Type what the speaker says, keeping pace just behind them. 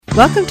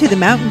Welcome to The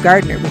Mountain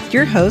Gardener with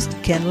your host,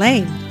 Ken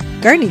Lane.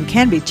 Gardening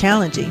can be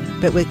challenging,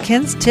 but with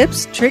Ken's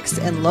tips, tricks,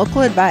 and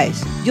local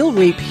advice, you'll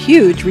reap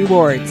huge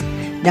rewards.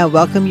 Now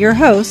welcome your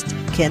host,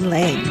 Ken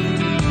Lane.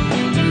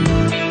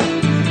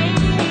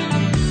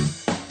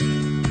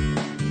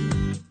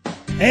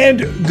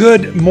 And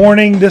good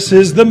morning. This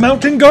is The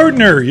Mountain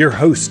Gardener, your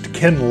host,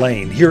 Ken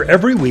Lane, here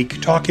every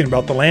week talking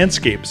about the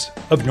landscapes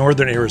of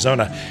northern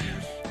Arizona.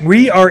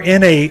 We are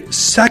in a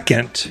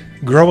second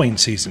growing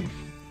season.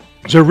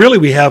 So really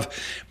we have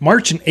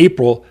March and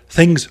April,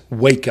 things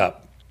wake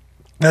up.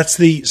 That's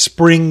the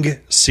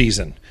spring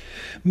season.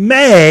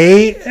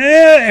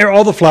 May,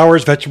 all the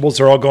flowers,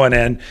 vegetables are all going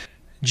in.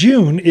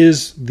 June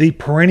is the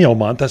perennial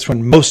month. That's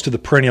when most of the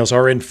perennials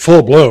are in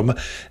full bloom.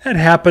 That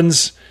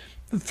happens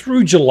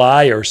through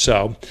July or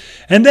so.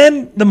 And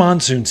then the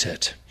monsoons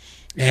hit.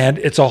 And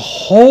it's a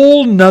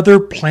whole nother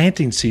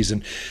planting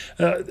season.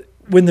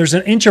 When there's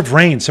an inch of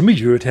rain, some of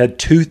you have had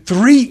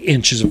 2-3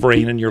 inches of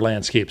rain in your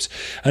landscapes.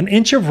 An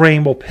inch of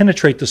rain will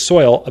penetrate the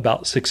soil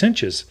about 6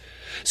 inches.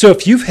 So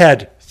if you've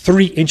had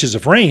 3 inches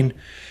of rain,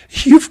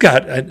 you've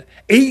got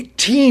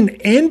 18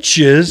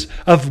 inches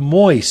of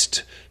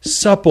moist,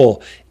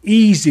 supple,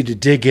 easy to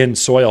dig in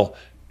soil.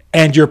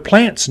 And your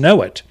plants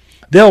know it.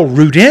 They'll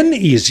root in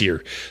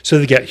easier. So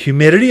they get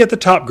humidity at the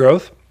top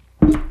growth.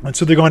 And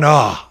so they're going,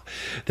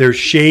 there's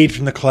shade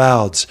from the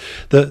clouds.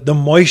 The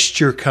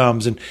moisture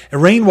comes and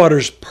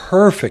rainwater's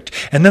perfect.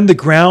 And then the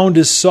ground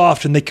is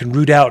soft and they can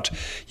root out.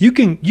 You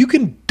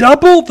can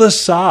double the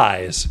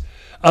size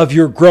of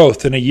your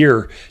growth in a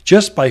year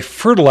just by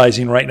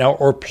fertilizing right now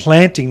or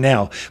planting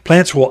now.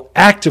 Plants will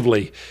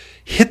actively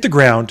hit the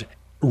ground,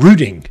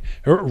 rooting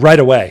right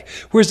away.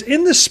 Whereas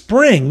in the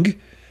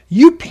spring,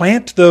 you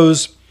plant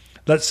those,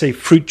 let's say,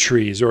 fruit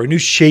trees or a new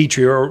shade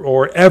tree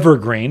or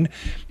evergreen,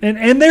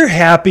 and they're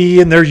happy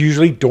and they're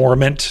usually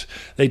dormant.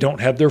 They don't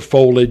have their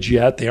foliage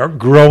yet. They aren't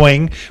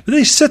growing, but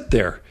they sit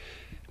there,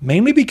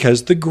 mainly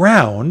because the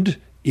ground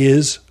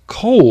is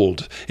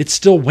cold. It's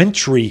still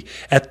wintry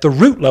at the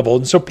root level,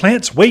 and so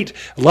plants wait.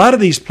 A lot of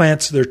these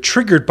plants, they're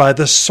triggered by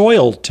the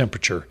soil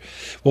temperature.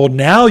 Well,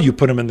 now you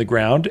put them in the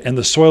ground, and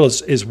the soil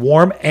is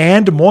warm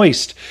and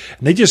moist,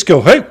 and they just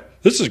go, hey,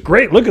 this is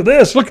great. Look at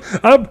this. Look,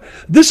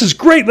 this is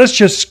great. Let's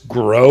just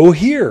grow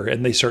here.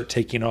 And they start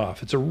taking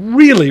off. It's a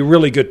really,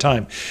 really good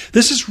time.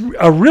 This is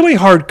a really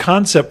hard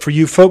concept for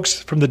you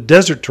folks from the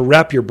desert to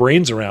wrap your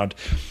brains around.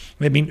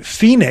 I mean,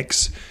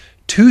 Phoenix,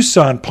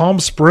 Tucson, Palm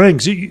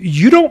Springs,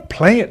 you don't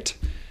plant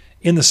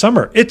in the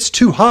summer. It's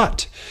too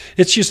hot.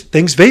 It's just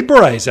things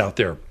vaporize out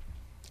there.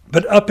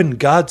 But up in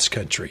God's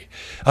country,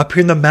 up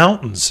here in the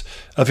mountains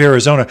of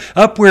Arizona,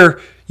 up where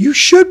you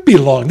should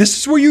belong. This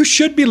is where you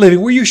should be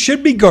living, where you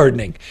should be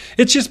gardening.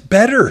 It's just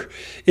better.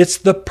 It's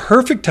the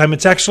perfect time.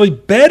 It's actually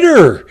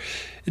better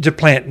to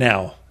plant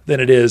now than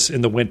it is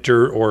in the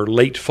winter or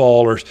late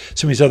fall or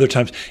some of these other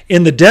times.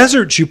 In the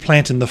deserts, you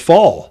plant in the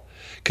fall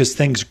because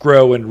things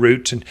grow and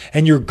root.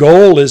 And your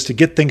goal is to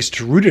get things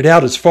to root it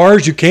out as far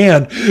as you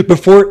can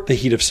before the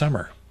heat of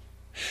summer.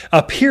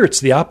 Up here,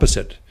 it's the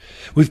opposite.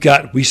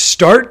 We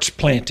start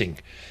planting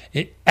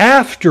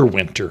after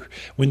winter,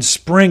 when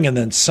spring and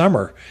then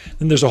summer.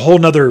 Then there's a whole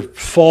nother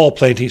fall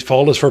planting.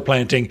 Fall is for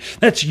planting.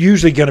 That's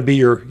usually going to be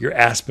your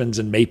aspens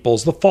and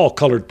maples, the fall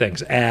colored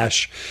things,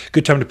 ash.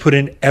 Good time to put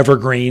in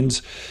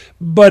evergreens.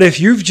 But if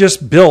you've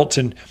just built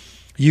and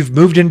you've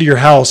moved into your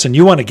house and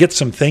you want to get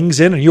some things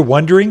in and you're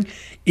wondering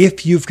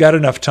if you've got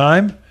enough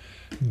time,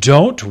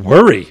 don't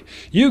worry.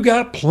 You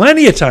got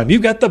plenty of time.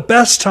 You've got the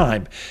best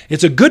time.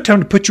 It's a good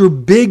time to put your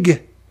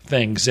big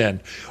things in.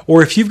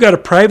 Or if you've got a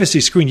privacy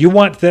screen, you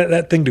want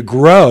that thing to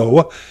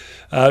grow,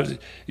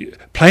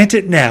 plant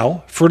it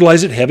now,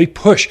 fertilize it heavy,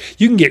 push.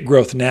 You can get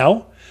growth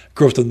now,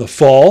 growth in the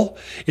fall.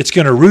 It's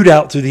going to root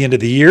out through the end of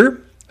the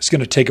year. It's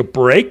going to take a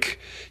break,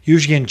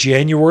 usually in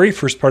January,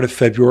 first part of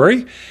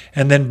February.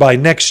 And then by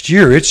next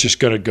year, it's just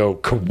going to go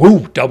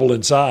kawoo, double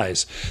in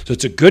size. So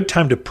it's a good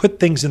time to put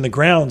things in the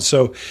ground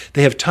so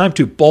they have time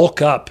to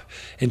bulk up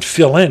and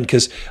fill in,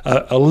 because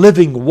a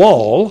living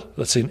wall,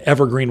 let's say an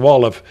evergreen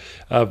wall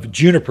of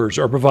junipers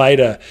or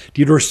provida,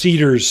 deodar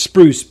cedars,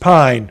 spruce,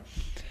 pine,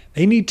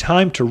 they need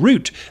time to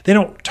root. They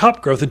don't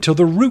top growth until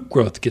the root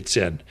growth gets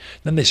in.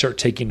 Then they start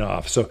taking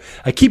off. So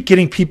I keep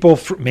getting people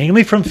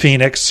mainly from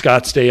Phoenix,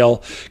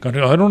 Scottsdale, going,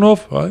 I don't know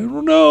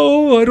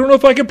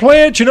if I can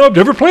plant. I've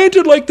never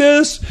planted like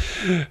this.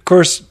 Of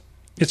course,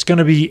 it's going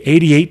to be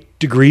 88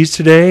 degrees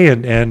today or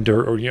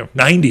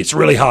 90. It's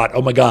really hot.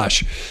 Oh my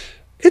gosh.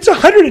 It's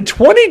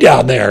 120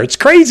 down there. It's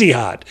crazy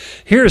hot.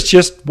 Here it's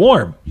just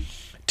warm.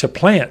 To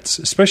plants,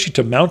 especially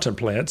to mountain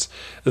plants,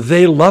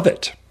 they love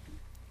it.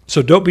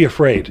 So don't be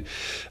afraid.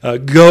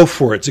 Go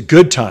for it. It's a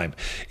good time.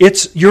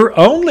 It's your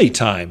only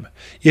time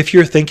if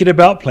you're thinking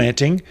about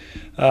planting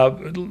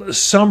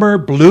summer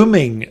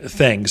blooming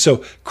things.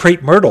 So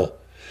crepe myrtle.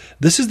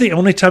 This is the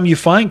only time you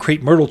find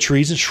crepe myrtle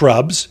trees and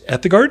shrubs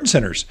at the garden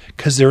centers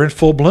because they're in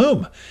full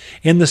bloom.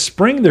 In the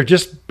spring, they're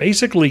just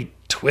basically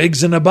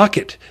twigs in a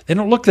bucket. They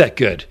don't look that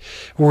good.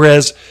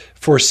 Whereas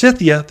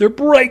Forsythia, they're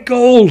bright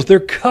gold. They're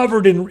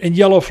covered in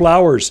yellow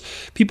flowers.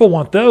 People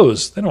want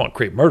those. They don't want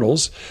crepe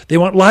myrtles. They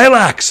want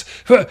lilacs,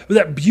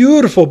 that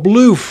beautiful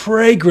blue,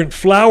 fragrant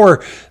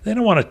flower. They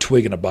don't want a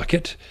twig in a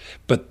bucket.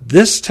 But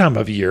this time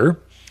of year,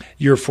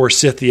 your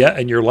forsythia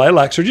and your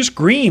lilacs are just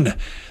green.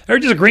 They're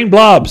just green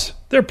blobs.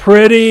 They're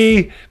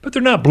pretty, but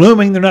they're not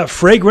blooming. They're not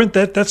fragrant.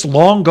 That's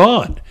long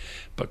gone.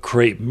 But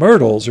crepe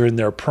myrtles are in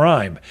their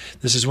prime.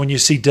 This is when you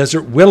see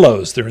desert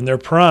willows. They're in their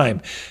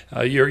prime.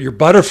 Your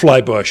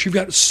butterfly bush. You've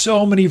got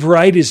so many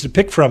varieties to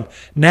pick from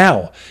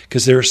now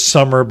because they're a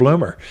summer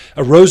bloomer.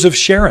 A rose of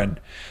Sharon.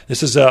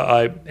 This is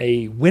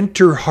a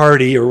winter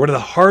hardy, or one of the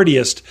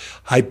hardiest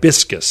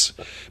hibiscus.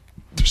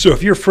 So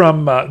if you're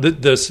from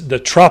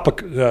the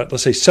tropic,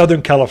 let's say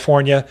Southern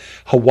California,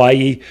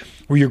 Hawaii,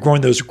 where you're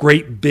growing those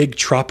great big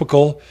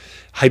tropical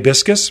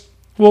hibiscus,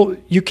 well,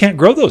 you can't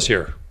grow those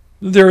here.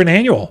 They're an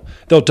annual.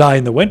 They'll die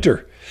in the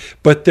winter.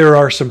 But there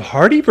are some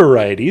hardy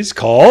varieties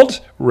called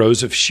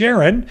Rose of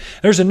Sharon.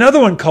 There's another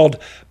one called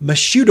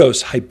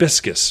Machutos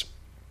hibiscus,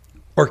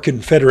 or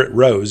Confederate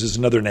rose is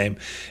another name.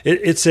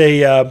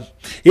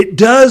 It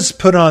does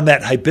put on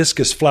that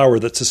hibiscus flower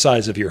that's the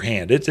size of your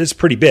hand. It's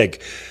pretty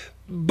big,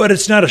 but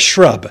it's not a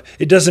shrub.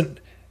 It doesn't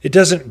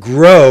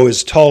grow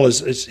as tall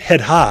as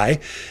head high.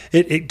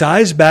 It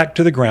dies back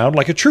to the ground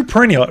like a true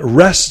perennial. It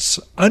rests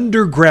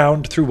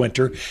underground through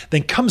winter,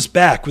 then comes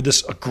back with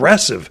this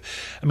aggressive,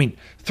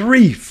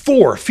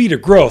 3-4 feet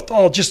of growth,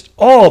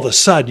 all of a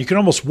sudden. You can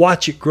almost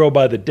watch it grow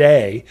by the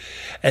day.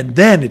 And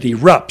then it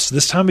erupts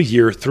this time of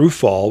year through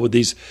fall with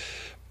these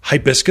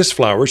hibiscus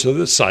flowers that are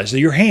the size of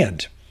your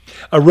hand.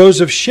 A Rose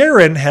of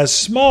Sharon has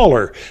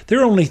smaller.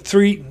 They're only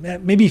 3,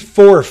 maybe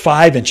 4 or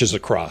 5 inches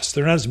across.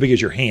 They're not as big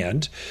as your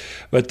hand,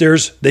 but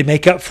they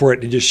make up for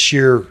it in just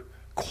sheer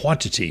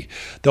quantity.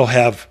 They'll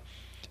have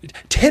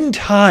 10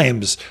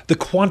 times the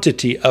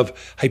quantity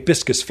of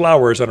hibiscus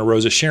flowers on a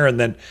Rose of Sharon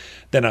than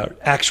an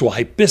actual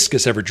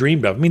hibiscus ever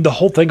dreamed of. The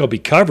whole thing will be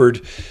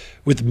covered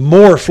with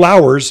more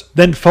flowers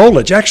than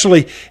foliage.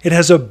 Actually, it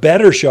has a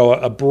better show,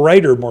 a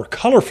brighter, more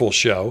colorful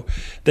show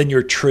than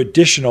your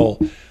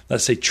traditional,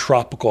 let's say,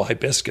 tropical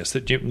hibiscus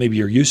that maybe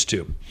you're used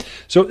to.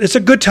 So it's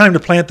a good time to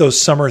plant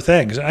those summer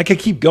things. I could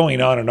keep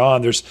going on and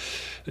on. There's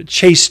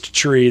chaste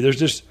tree. There's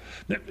just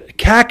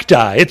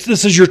cacti.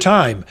 This is your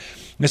time.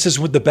 This is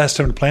the best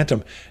time to plant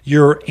them.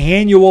 Your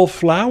annual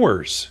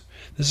flowers.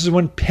 This is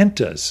when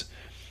pentas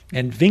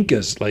and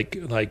vincas, like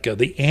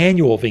the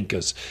annual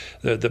vincas,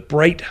 the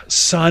bright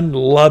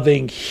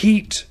sun-loving,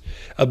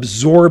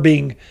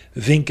 heat-absorbing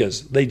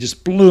vincas, they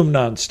just bloom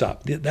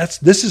nonstop.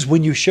 This is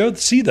when you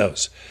see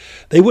those.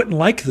 They wouldn't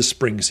like the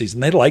spring season.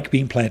 They like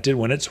being planted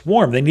when it's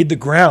warm. They need the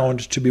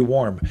ground to be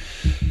warm.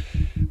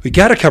 We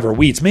got to cover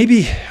weeds.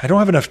 Maybe I don't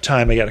have enough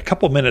time. I got a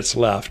couple minutes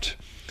left.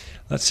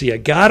 Let's see, I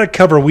got to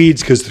cover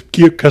weeds because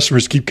the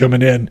customers keep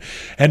coming in.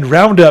 And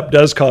Roundup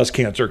does cause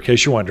cancer, in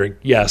case you're wondering.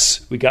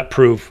 Yes, we got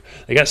proof.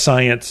 They got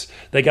science.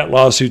 They got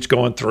lawsuits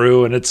going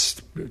through. And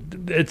it's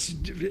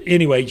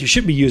anyway, you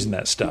shouldn't be using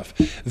that stuff.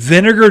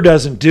 Vinegar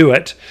doesn't do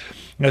it.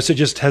 So it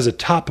just has a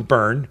top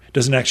burn.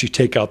 Doesn't actually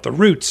take out the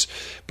roots.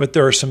 But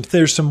there's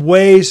some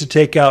ways to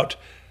take out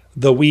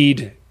the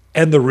weed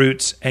and the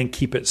roots and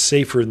keep it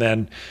safer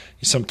than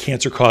some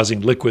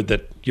cancer-causing liquid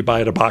that you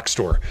buy at a box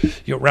store.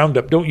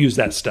 Roundup, don't use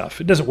that stuff.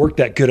 It doesn't work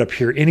that good up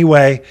here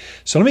anyway.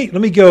 So let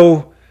me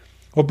go.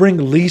 We'll bring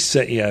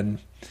Lisa in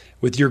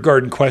with your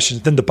garden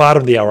questions. Then the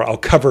bottom of the hour, I'll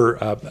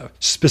cover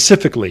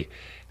specifically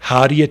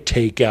how do you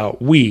take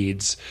out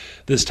weeds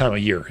this time of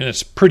year. And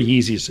it's pretty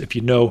easy if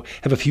you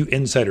have a few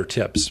insider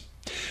tips.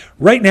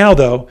 Right now,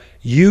 though,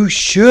 you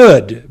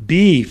should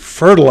be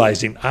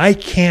fertilizing. I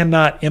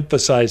cannot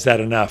emphasize that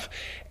enough.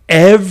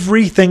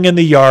 Everything in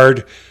the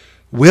yard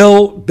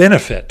will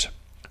benefit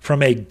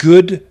from a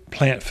good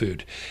plant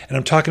food. And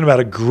I'm talking about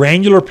a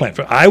granular plant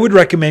food. I would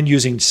recommend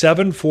using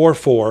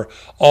 744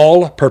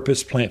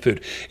 all-purpose plant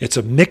food. It's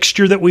a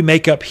mixture that we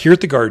make up here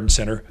at the garden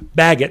center.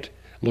 Bag it.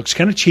 Looks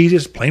kind of cheesy.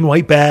 It's a plain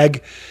white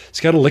bag. It's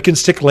got a lick and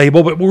stick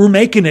label, but we're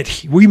making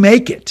it. We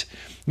make it.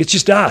 It's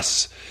just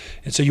us.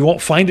 And so you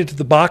won't find it at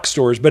the box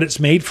stores, but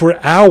it's made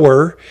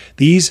for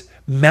these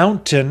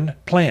mountain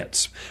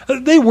plants.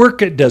 They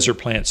work at desert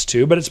plants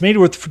too, but it's made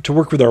to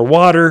work with our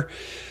water,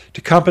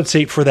 to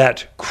compensate for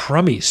that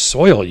crummy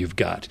soil you've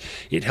got.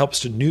 It helps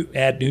to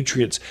add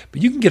nutrients,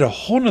 but you can get a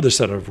whole nother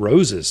set of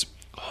roses,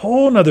 a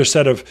whole nother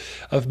set of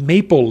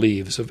maple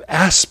leaves, of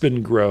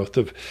aspen growth,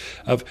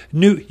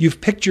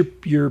 you've picked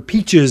your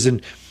peaches,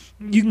 and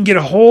you can get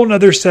a whole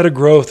nother set of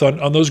growth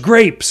on those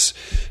grapes,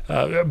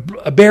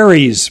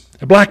 berries,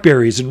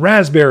 blackberries and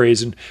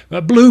raspberries and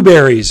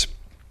blueberries.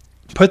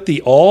 Put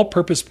the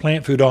all-purpose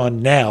plant food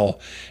on now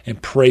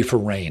and pray for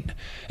rain.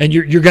 And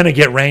you're going to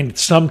get rain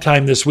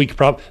sometime this week,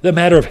 probably, no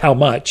matter of how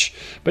much.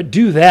 But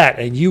do that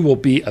and you will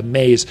be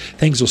amazed.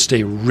 Things will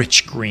stay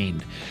rich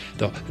green.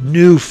 The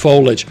new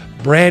foliage,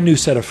 brand new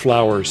set of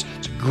flowers.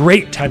 It's a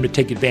great time to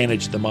take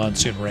advantage of the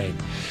monsoon rain.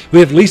 We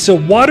have Lisa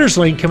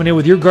Waterslane coming in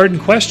with your garden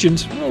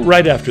questions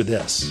right after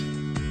this.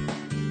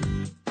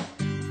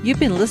 You've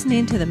been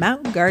listening to The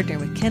Mountain Gardener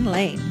with Ken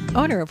Lane,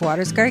 owner of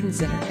Waters Garden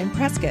Center in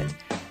Prescott.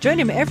 Join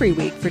him every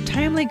week for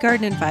timely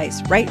garden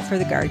advice right for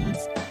the gardens.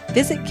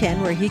 Visit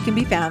Ken where he can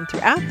be found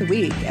throughout the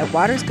week at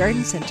Waters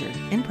Garden Center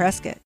in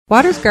Prescott.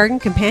 Waters Garden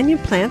companion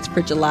plants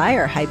for July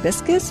are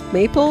hibiscus,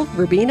 maple,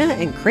 verbena,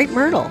 and crepe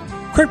myrtle.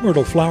 Crepe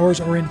myrtle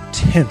flowers are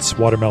intense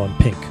watermelon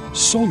pink,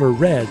 solar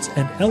reds,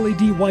 and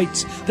LED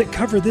whites that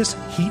cover this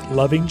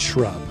heat-loving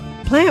shrub.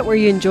 Plant where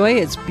you enjoy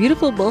its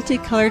beautiful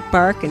multicolored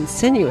bark and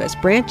sinuous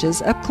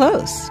branches up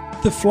close.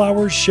 The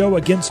flowers show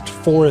against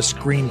forest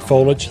green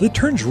foliage that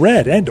turns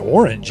red and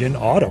orange in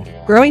autumn.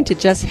 Growing to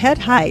just head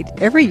height,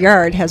 every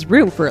yard has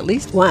room for at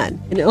least one,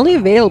 and only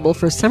available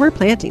for summer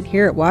planting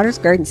here at Waters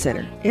Garden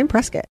Center in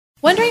Prescott.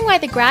 Wondering why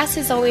the grass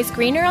is always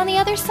greener on the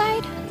other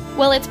side?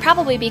 Well, it's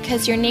probably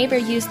because your neighbor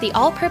used the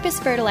all-purpose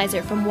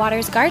fertilizer from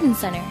Waters Garden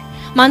Center.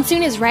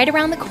 Monsoon is right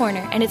around the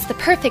corner, and it's the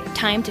perfect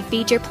time to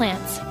feed your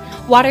plants.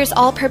 Waters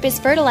all-purpose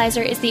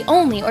fertilizer is the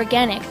only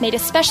organic made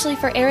especially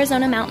for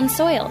Arizona mountain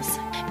soils.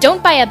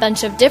 Don't buy a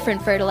bunch of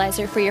different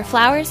fertilizer for your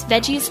flowers,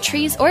 veggies,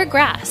 trees, or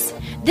grass.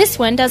 This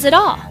one does it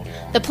all.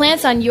 The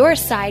plants on your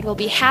side will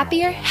be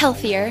happier,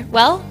 healthier,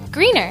 well,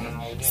 greener.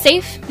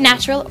 Safe,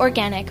 natural,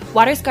 organic.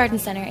 Waters Garden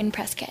Center in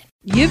Prescott.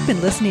 You've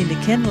been listening to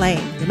Ken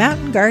Lane, the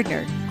Mountain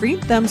Gardener.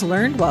 Green thumbs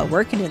learned while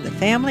working in the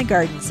Family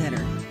Garden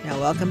Center. Now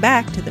welcome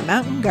back to the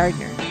Mountain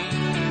Gardener.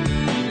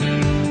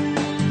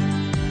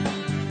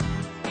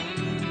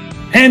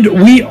 And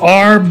we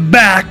are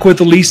back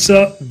with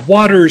Lisa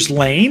Waters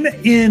Lane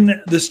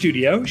in the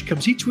studio. She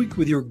comes each week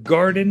with your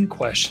garden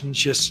questions.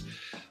 Just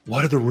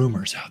what are the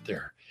rumors out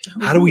there?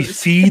 How do we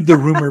feed the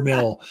rumor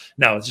mill?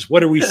 No, it's just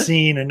what are we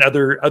seeing in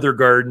other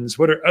gardens?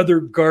 What are other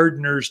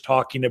gardeners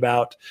talking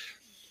about?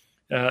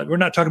 We're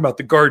not talking about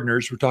the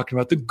gardeners. We're talking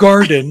about the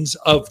gardens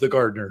of the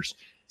gardeners.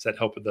 Does that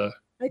help with the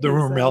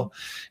rumor mill?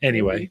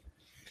 Anyway.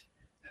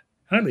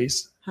 Hi,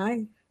 Lisa.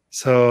 Hi.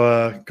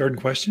 So, garden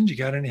questions? You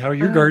got any? How are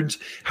your gardens?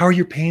 How are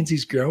your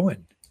pansies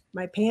growing?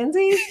 My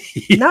pansies?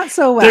 Not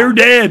so well. They're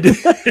dead.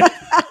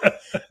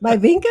 My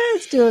vinca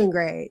is doing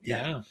great.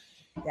 Yeah.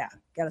 Yeah.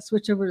 Got to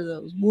switch over to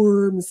those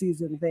worm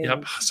season things.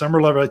 Yep.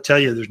 Summer love, I tell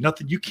you, there's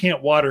nothing you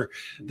can't water.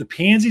 The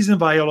pansies and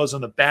violas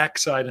on the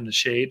backside in the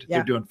shade,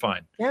 They're doing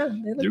fine. Yeah.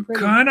 They're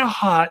kind of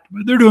hot,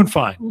 but they're doing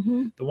fine.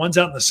 Mm-hmm. The ones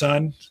out in the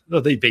sun,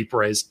 they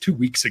vaporized 2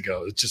 weeks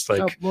ago. It's just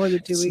like, more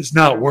than 2 weeks. It's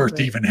not worth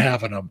even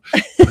having them.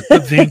 But the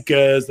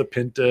vincas, the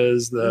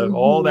pintas,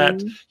 all that,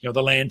 the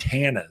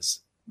lantanas.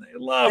 They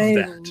love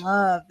that. They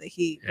love the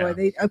heat. Yeah.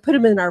 Boy, I put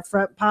them in our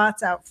front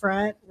pots out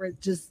front where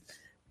it's just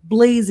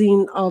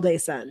blazing all day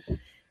sun.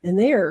 And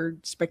they are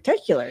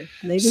spectacular.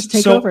 They just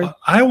take over.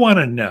 I want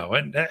to know,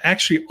 and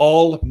actually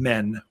all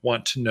men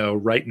want to know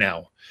right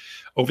now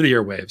over the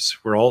airwaves.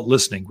 We're all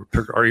listening.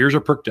 Our ears are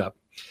perked up.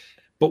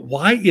 But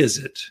why is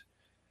it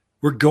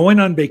we're going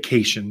on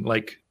vacation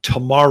like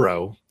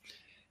tomorrow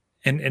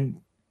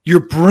and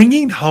you're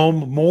bringing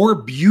home more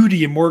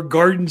beauty and more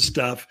garden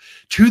stuff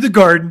to the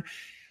garden?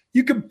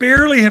 You can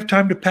barely have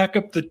time to pack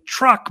up the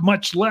truck,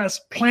 much less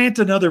plant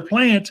another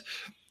plant.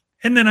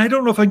 And then I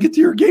don't know if I can get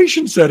the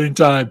irrigation set in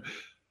time.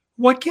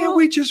 Why can't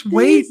we just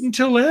wait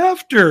until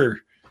after?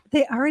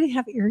 They already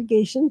have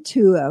irrigation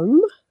to them,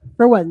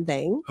 for one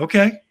thing.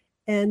 Okay.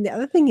 And the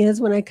other thing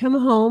is, when I come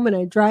home and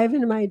I drive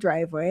into my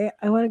driveway,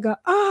 I want to go,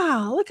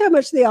 look how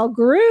much they all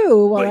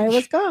grew while I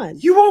was gone.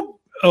 You won't.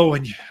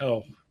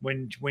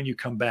 When you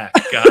come back,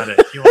 got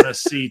it. You want to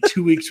see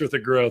 2 weeks worth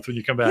of growth when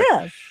you come back.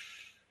 Yes.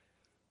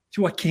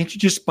 So why can't you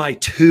just buy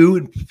two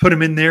and put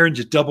them in there and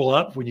just double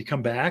up when you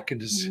come back and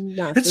just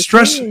it's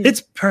stress.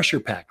 It's pressure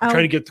packed. We're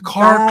trying to get the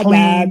car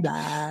clean.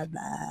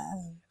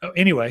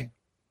 Anyway.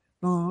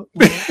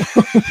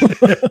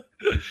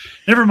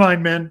 Never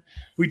mind, men.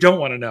 We don't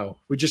want to know.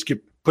 We just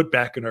get put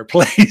back in our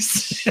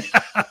place.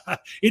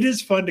 It is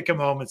fun to come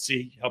home and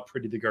see how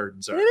pretty the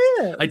gardens are. It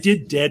is. I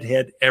did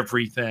deadhead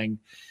everything.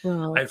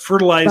 Well, I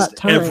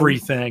fertilized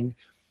everything.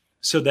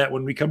 So that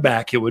when we come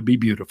back, it would be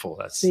beautiful.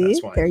 That's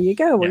why. There you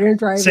go. We're going to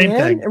drive in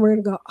and we're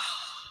going to go,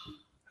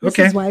 this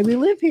is why we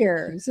live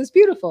here. This is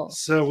beautiful.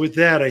 So with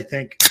that, I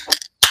think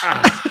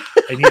I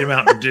need a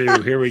Mountain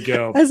Dew. Here we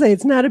go. I say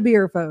it's not a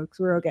beer, folks.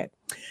 We're okay.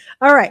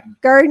 All right.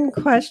 Garden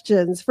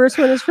questions. First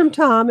one is from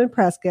Tom in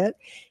Prescott.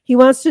 He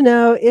wants to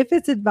know if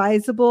it's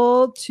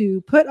advisable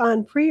to put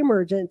on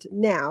pre-emergent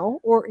now,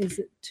 or is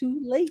it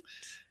too late?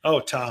 Oh,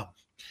 Tom,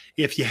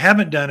 if you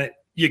haven't done it,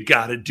 you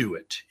got to do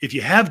it. If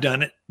you have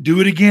done it,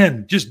 do it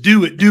again. Just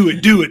do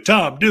it,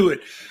 Tom, do it.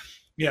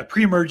 Yeah,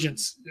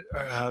 pre-emergents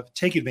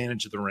take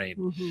advantage of the rain.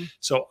 Mm-hmm.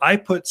 So I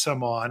put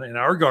some on in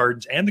our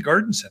gardens and the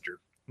garden center.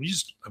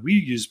 We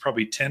use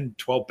probably 10,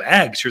 12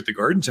 bags here at the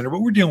garden center,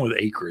 but we're dealing with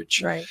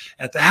acreage. Right.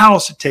 At the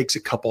house, it takes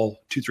a couple,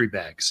 2-3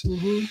 bags.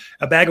 Mm-hmm.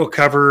 A bag will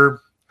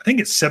cover I think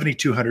it's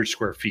 7,200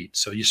 square feet.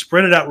 So you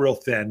spread it out real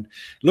thin.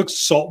 It looks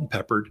salt and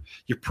peppered.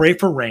 You pray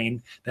for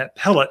rain. That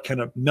pellet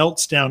kind of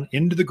melts down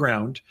into the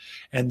ground,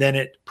 and then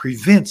it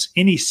prevents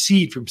any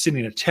seed from sitting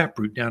in a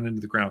taproot down into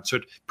the ground. So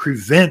it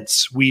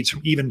prevents weeds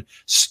from even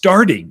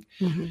starting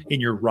in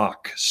your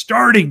rock,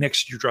 starting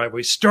next to your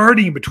driveway,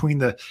 starting between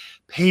the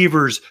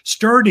pavers,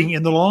 starting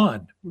in the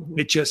lawn.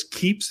 It just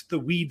keeps the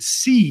weed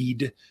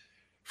seed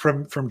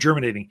from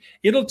germinating.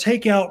 It'll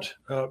take out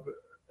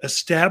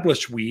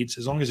established weeds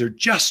as long as they're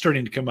just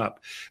starting to come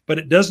up, but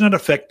it does not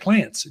affect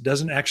plants. It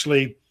doesn't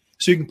actually.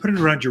 So you can put it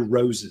around your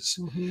roses.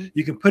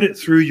 You can put it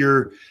through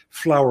your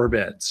flower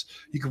beds.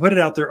 You can put it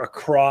out there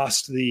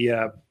across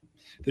the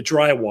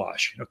dry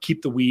wash.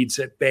 Keep the weeds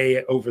at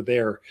bay over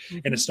there,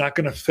 and it's not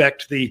going to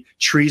affect the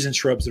trees and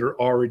shrubs that are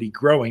already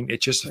growing.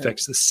 It just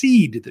affects the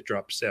seed that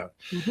drops down.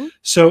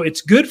 So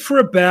it's good for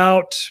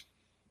about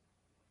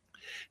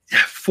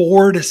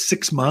 4 to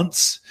 6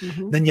 months.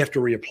 Then you have to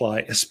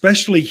reapply,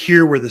 especially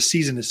here where the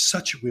season is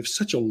we have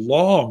such a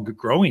long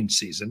growing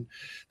season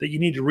that you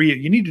need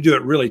to do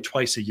it really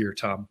twice a year,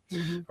 Tom,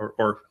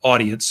 or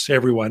audience,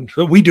 everyone.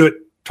 But we do it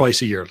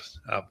twice a year.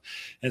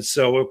 And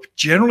so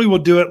generally we'll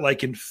do it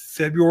like in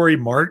February,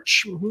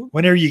 March,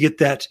 whenever you get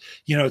that,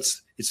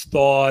 it's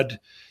thawed.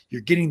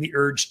 You're getting the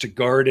urge to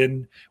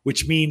garden,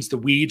 which means the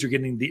weeds are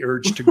getting the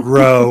urge to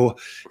grow.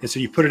 And so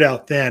you put it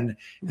out then.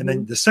 And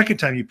then the second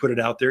time you put it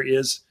out there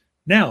is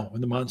now when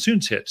the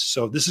monsoons hit.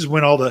 So this is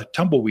when all the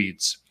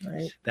tumbleweeds,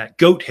 that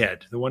goat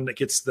head, the one that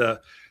gets the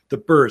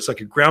burrs,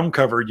 like a ground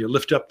cover, you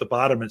lift up the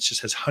bottom, and it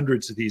just has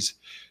hundreds of these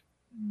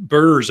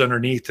burrs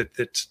underneath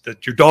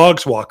that your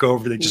dogs walk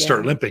over. They just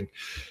start limping.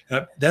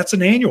 That's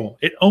an annual.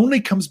 It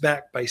only comes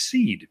back by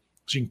seed.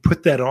 So you can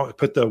put that on,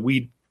 put the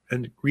weed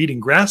and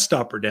grass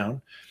stopper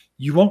down.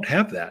 You won't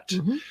have that.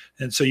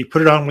 And so you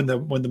put it on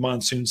when the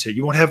monsoons hit.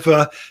 You won't have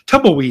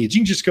tumbleweeds.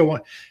 You can just go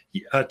on.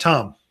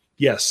 Tom,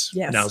 yes.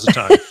 Now's the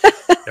time.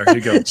 There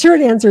you go.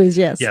 Short answer is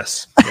yes.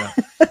 Yes. Yeah.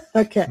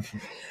 Okay.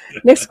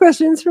 Next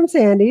question is from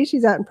Sandy.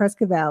 She's out in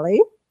Prescott Valley.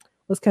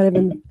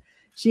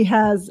 She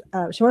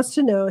wants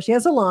to know, she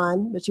has a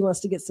lawn, but she wants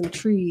to get some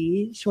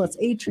tree. She wants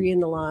a tree in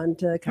the lawn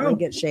to kind of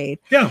get shade.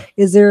 Yeah.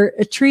 Is there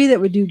a tree that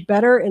would do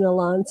better in a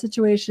lawn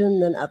situation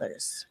than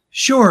others?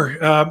 Sure.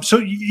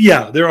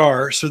 There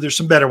are. So there's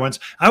some better ones.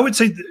 I would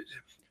say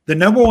the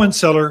number one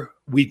seller,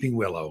 weeping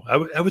willow.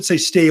 I would say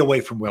stay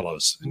away from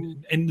willows.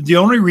 And the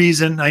only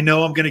reason, I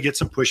know I'm going to get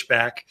some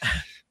pushback,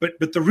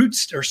 but the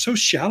roots are so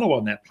shallow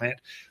on that plant.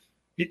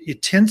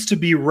 It tends to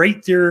be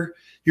right there.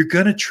 You're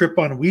going to trip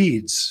on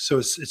weeds. So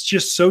it's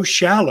just so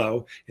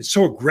shallow. It's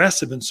so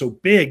aggressive and so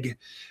big.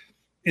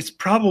 It's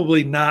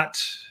probably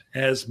not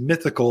as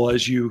mythical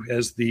as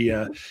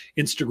the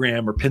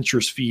Instagram or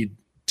Pinterest feed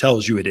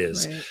tells you it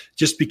is.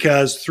 Just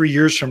because 3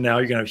 years from now,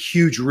 you're going to have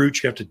huge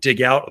roots you have to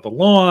dig out of the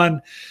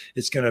lawn.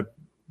 It's going to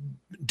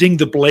ding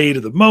the blade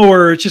of the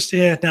mower. It's just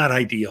not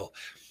ideal.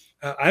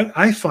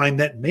 I find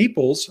that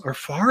maples are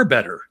far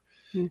better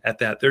at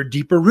that. They're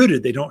deeper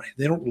rooted. They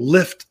don't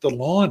lift the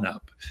lawn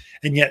up,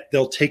 and yet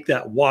they'll take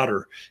that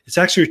water. It's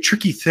actually a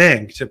tricky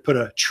thing to put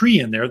a tree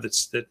in there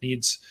that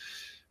needs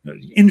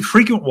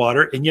infrequent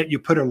water, and yet you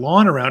put a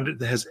lawn around it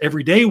that has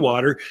everyday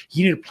water.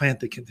 You need a plant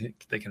that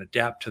can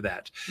adapt to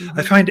that.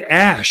 I find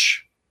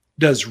ash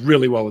does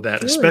really well with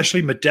that,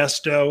 especially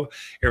Modesto,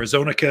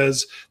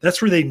 Arizonicas.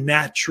 That's where they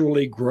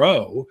naturally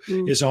grow,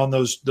 is on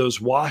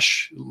those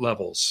wash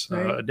levels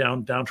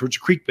down towards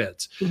creek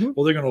beds.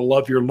 Well, they're going to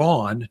love your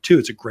lawn too.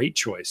 It's a great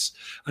choice.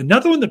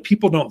 Another one that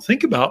people don't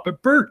think about,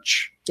 but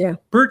birch. Yeah,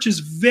 birch is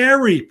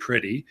very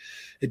pretty.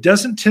 It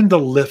doesn't tend to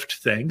lift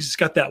things. It's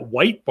got that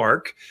white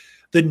bark.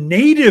 The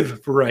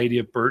native variety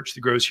of birch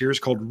that grows here is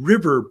called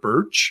river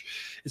birch.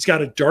 It's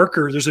got a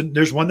darker,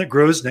 there's one that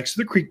grows next to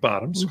the creek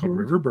bottoms called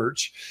river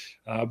birch,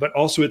 but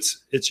also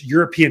its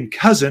European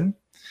cousin,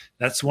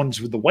 that's the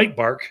ones with the white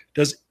bark,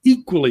 does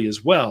equally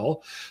as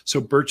well. So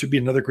birch would be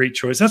another great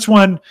choice. That's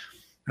one,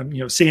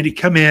 Sandy,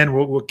 come in,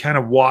 we'll kind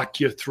of walk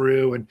you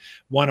through. And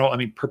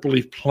purple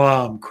leaf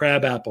plum,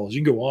 crab apples,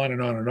 you can go on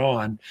and on and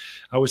on.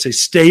 I would say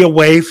stay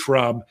away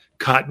from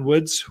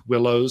cottonwoods,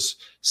 willows,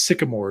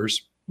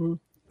 sycamores.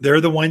 They're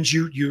the ones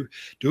you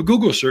do a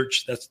Google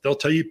search. They'll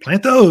tell you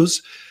plant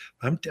those.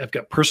 I've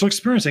got personal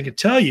experience. I can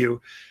tell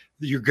you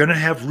that you're going to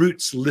have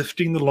roots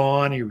lifting the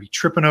lawn. You'll be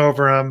tripping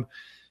over them.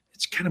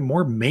 It's kind of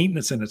more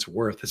maintenance than it's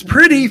worth. It's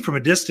pretty from a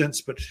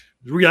distance, but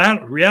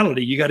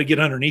reality, you got to get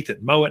underneath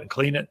it, mow it, and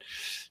clean it.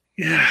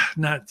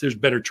 There's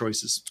better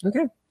choices.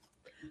 Okay.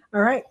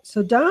 All right.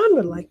 So Don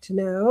would like to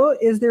know: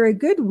 is there a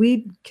good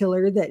weed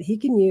killer that he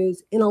can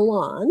use in a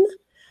lawn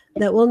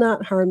that will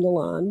not harm the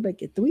lawn but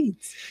get the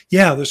weeds?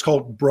 Yeah, there's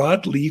called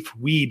broadleaf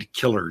weed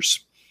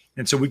killers.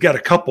 And so we've got a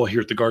couple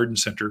here at the garden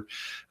center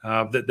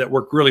that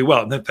work really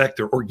well. And in fact,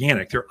 they're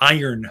organic. They're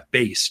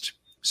iron-based.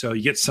 So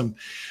you get some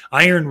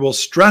iron will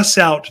stress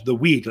out the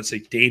weed. Let's say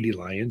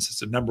dandelions.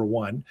 It's the number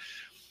one.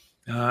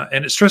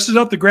 And it stresses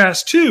out the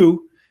grass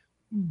too,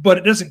 but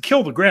it doesn't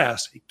kill the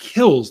grass. It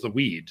kills the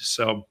weed.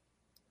 So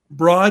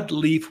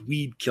broadleaf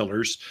weed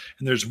killers.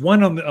 And there's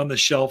one on the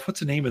shelf. What's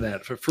the name of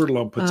that?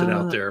 Fertilome puts it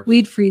out there.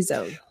 Weed Free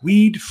Zone.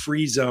 Weed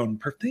Free Zone.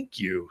 Thank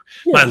you.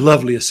 Yeah. My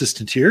lovely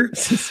assistant here.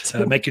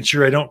 Making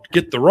sure I don't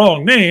get the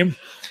wrong name.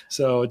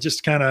 So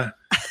just kind of,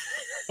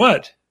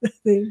 what?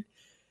 I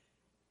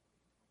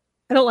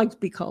don't like to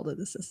be called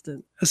an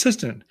assistant.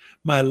 Assistant.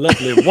 My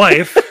lovely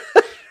wife.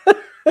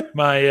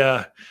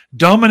 My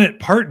dominant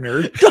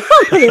partner.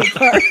 Dominant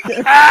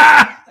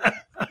partner.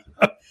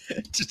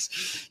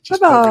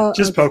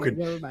 just poking.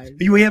 Never mind.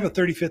 We have a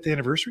 35th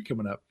anniversary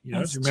coming up.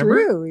 That's do you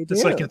remember? True. We do.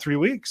 It's like in 3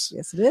 weeks.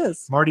 Yes, it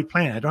is. I'm already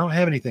planning. I don't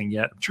have anything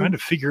yet. I'm trying to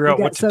figure out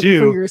You what got to something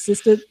do. for your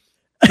assistant?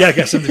 Yeah, I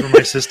got something for my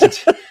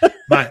assistant.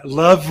 My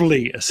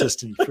lovely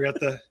assistant. You forgot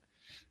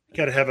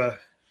got to have a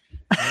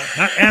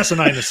not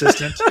asinine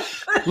assistant.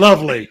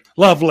 Lovely.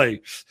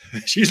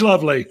 She's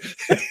lovely.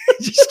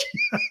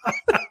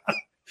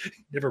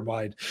 Never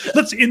mind.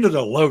 Let's end on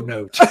a low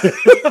note.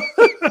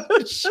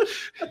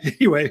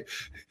 Anyway,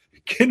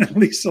 Ken and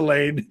Lisa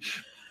Lane.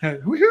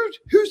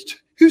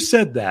 Who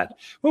said that?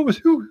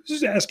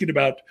 Who's asking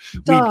about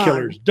Dawn. weed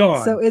killers?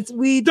 Dawn. So it's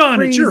weed. Dawn,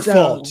 free it's your zone.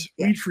 fault.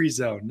 Yes. Weed free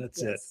zone.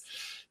 That's it.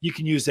 You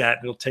can use that.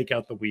 It'll take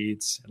out the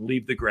weeds and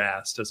leave the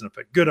grass. Doesn't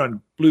affect. Good on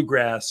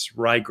bluegrass,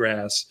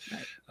 ryegrass,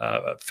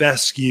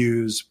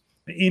 fescues,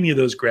 any of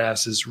those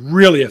grasses.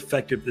 Really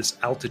effective at this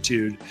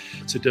altitude.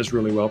 So it does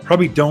really well.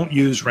 Probably don't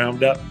use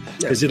Roundup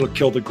because it'll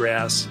kill the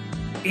grass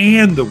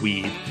and the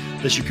weed.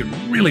 Unless you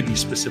can really be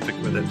specific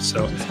with it.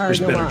 So there's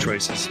better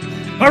choices.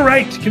 All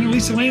right. Ken and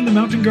Lisa Lane, the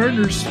Mountain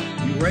Gardeners.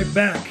 Be right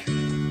back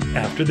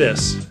after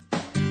this.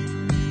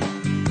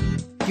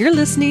 You're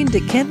listening to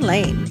Ken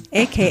Lane,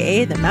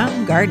 a.k.a. the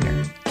Mountain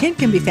Gardener. Ken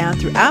can be found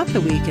throughout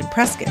the week in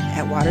Prescott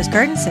at Waters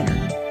Garden Center.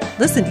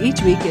 Listen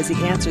each week as he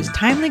answers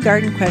timely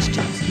garden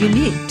questions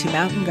unique to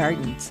mountain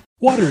gardens.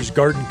 Waters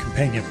garden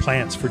companion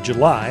plants for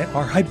July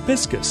are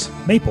hibiscus,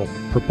 maple,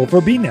 purple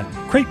verbena,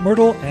 crepe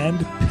myrtle, and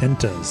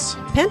pentas.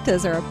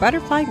 Pentas are a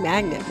butterfly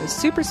magnet with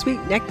super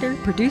sweet nectar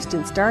produced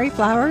in starry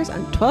flowers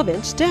on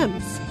 12-inch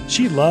stems.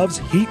 She loves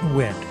heat and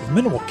wind with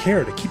minimal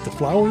care to keep the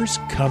flowers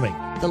coming.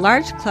 The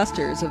large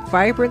clusters of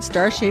vibrant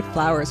star-shaped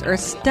flowers are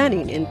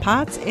stunning in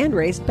pots and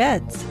raised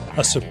beds.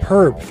 A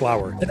superb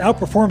flower that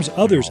outperforms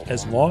others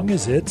as long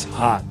as it's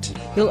hot.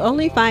 You'll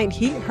only find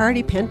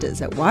heat-hardy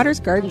pentas at Waters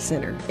Garden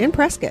Center in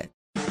Prescott.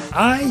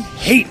 I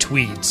hate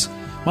weeds.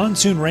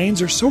 Monsoon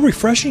rains are so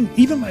refreshing,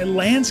 even my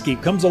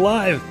landscape comes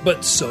alive,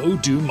 but so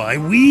do my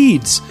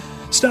weeds.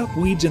 Stop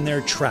weeds in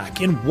their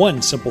track in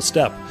one simple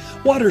step.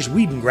 Waters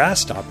Weed and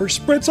Grass Stopper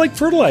spreads like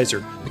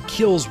fertilizer. It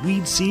kills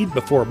weed seed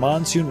before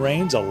monsoon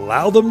rains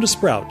allow them to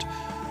sprout.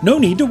 No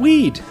need to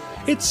weed.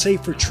 It's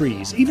safe for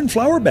trees, even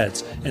flower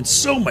beds, and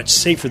so much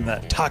safer than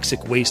that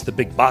toxic waste the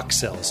big box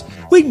sells.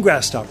 Weed and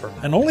Grass Stopper,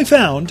 and only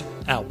found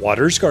at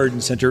Waters Garden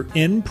Center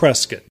in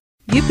Prescott.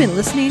 You've been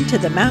listening to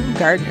The Mountain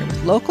Gardener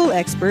with local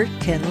expert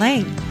Ken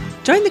Lane.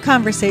 Join the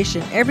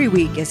conversation every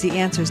week as he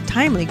answers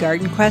timely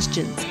garden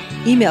questions.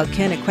 Email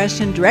Ken a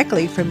question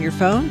directly from your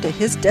phone to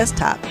his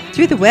desktop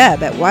through the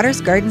web at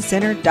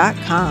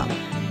watersgardencenter.com.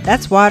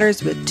 That's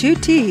Waters with 2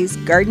 T's,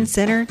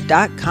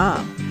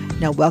 gardencenter.com.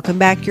 Now welcome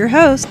back your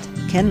host,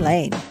 Ken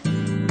Lane.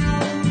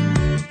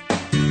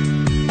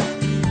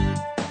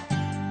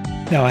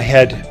 Now, I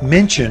had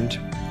mentioned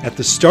at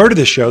the start of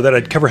the show that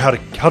I'd cover how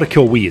to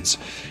kill weeds,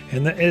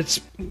 and it's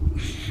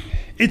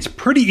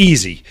pretty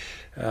easy.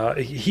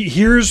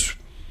 Here's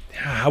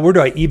where do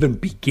I even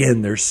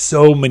begin? There's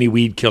so many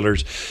weed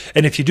killers,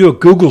 and if you do a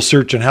Google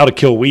search on how to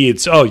kill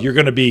weeds, you're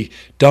going to be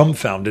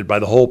dumbfounded by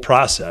the whole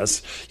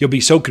process. You'll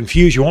be so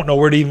confused you won't know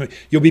where to even.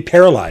 You'll be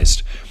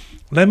paralyzed.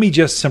 Let me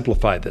just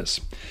simplify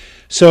this.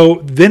 So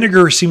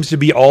vinegar seems to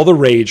be all the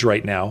rage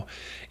right now.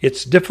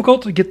 It's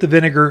difficult to get the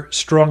vinegar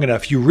strong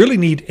enough. You really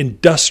need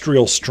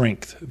industrial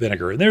strength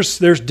vinegar. And there's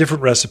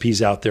different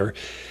recipes out there.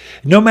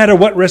 No matter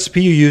what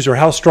recipe you use or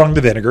how strong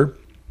the vinegar,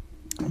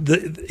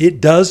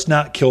 it does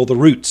not kill the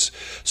roots.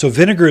 So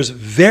vinegar is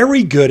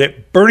very good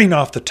at burning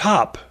off the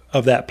top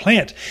of that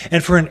plant.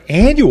 And for an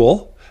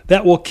annual,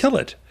 that will kill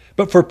it.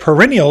 But for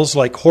perennials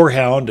like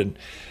horehound and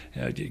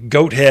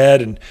goat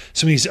head and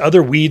some of these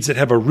other weeds that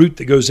have a root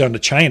that goes down to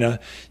China.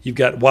 You've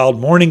got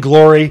wild morning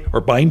glory or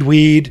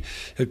bindweed.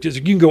 You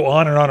can go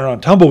on and on and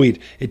on.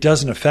 Tumbleweed, it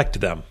doesn't affect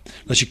them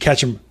unless you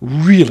catch them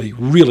really,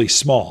 really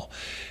small.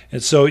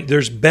 And so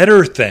there's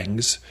better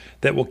things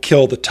that will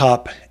kill the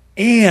top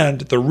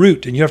and the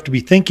root. And you have to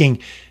be thinking,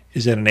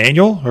 is it an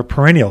annual or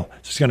perennial?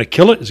 Is it going to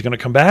kill it? Is it going to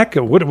come back?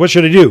 What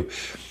should I do?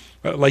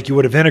 Like you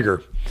would a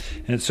vinegar.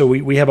 And so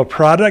we have a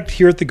product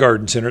here at the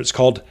Garden Center. It's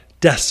called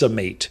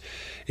Decimate.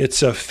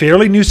 It's a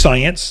fairly new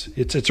science.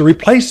 It's a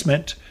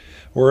replacement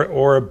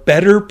or a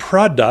better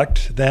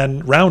product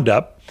than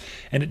Roundup,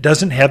 and it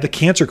doesn't have the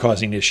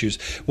cancer-causing issues.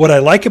 What I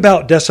like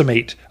about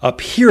Decimate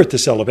up here at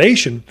this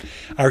elevation,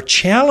 our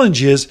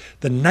challenge is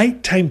the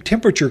nighttime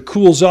temperature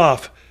cools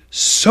off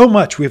so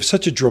much. We have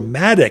such a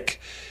dramatic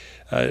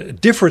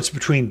difference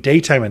between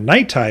daytime and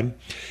nighttime.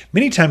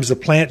 Many times the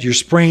plant, you're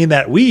spraying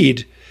that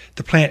weed,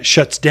 the plant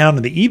shuts down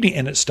in the evening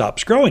and it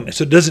stops growing.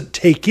 So it doesn't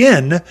take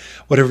in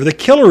whatever the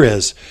killer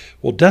is.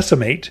 Well,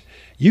 Decimate,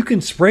 you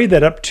can spray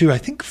that up to, I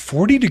think,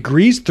 40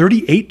 degrees,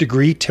 38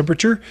 degree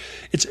temperature.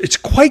 It's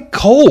quite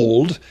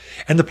cold,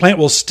 and the plant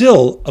will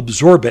still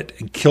absorb it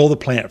and kill the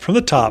plant from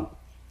the top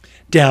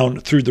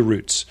down through the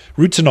roots.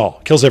 Roots and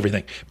all. Kills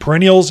everything.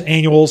 Perennials,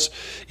 annuals.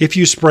 If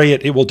you spray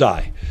it, it will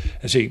die.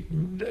 And see,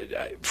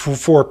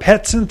 for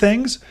pets and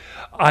things,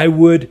 I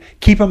would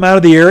keep them out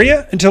of the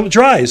area until it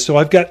dries. So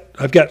I've got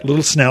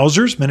little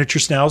schnauzers, miniature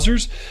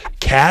schnauzers,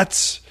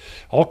 cats,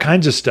 all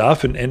kinds of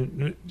stuff.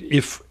 And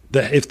if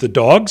the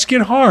dogs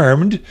get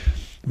harmed,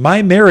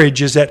 my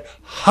marriage is at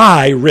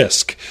high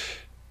risk.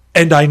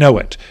 And I know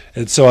it.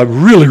 And so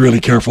I'm really, really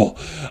careful.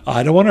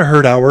 I don't want to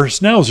hurt our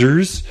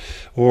schnauzers,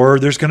 or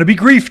there's going to be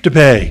grief to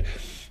pay.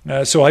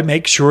 So I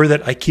make sure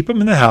that I keep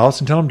them in the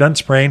house until I'm done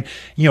spraying.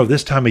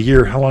 This time of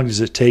year, how long does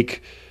it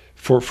take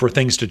for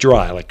things to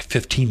dry? Like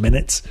 15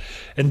 minutes.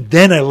 And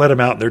then I let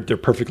them out, and they're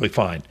perfectly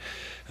fine.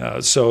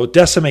 So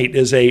Decimate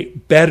is a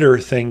better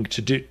thing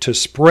to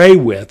spray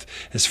with.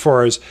 As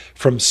far as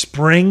from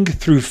spring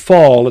through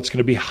fall, it's going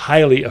to be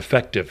highly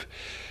effective.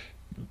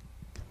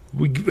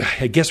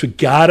 I guess we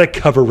got to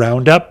cover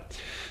Roundup.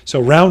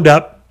 So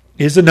Roundup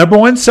is the number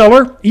one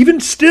seller. Even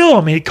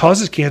still, it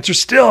causes cancer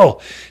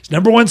still. It's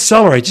number one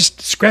seller. I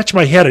just scratch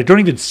my head. I don't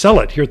even sell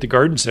it here at the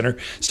garden center.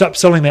 Stopped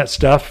selling that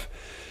stuff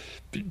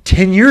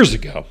 10 years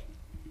ago.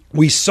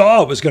 We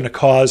saw it was going to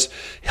cause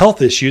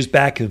health issues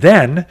back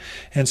then.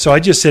 And so I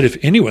just said, if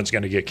anyone's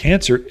going to get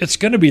cancer, it's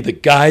going to be the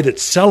guy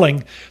that's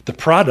selling the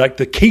product,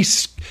 the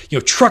case,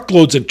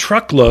 truckloads and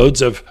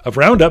truckloads of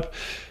Roundup.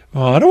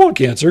 I don't want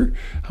cancer.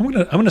 I'm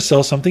going to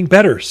sell something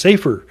better,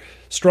 safer,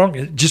 strong.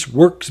 It just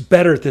works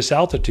better at this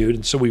altitude.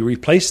 And so we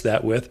replaced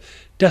that with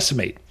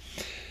Decimate.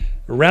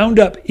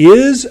 Roundup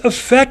is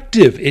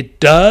effective. It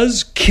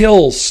does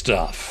kill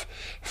stuff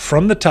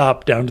from the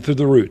top down through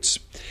the roots.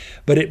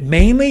 But it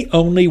mainly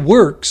only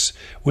works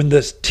when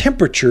the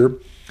temperature,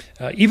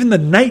 even the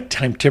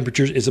nighttime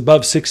temperature, is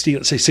above 60,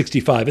 let's say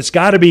 65. It's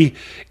got to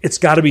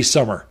be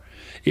summer.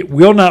 It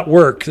will not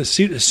work. As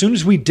soon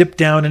as we dip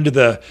down into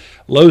the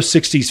low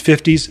 60s,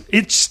 50s,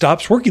 it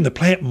stops working. The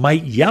plant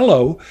might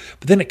yellow,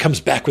 but then it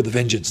comes back with a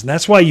vengeance. And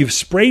that's why you've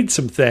sprayed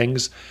some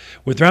things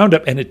with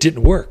Roundup and it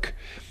didn't work.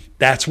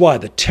 That's why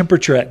the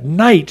temperature at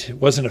night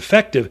wasn't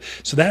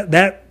effective. So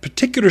that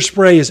particular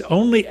spray is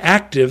only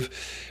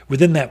active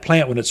within that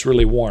plant when it's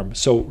really warm.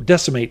 So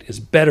Decimate is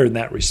better in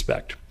that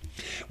respect.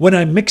 When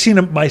I'm mixing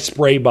up my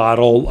spray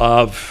bottle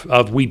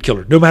of weed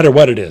killer, no matter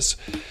what it is,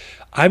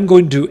 I'm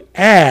going to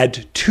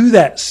add to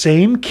that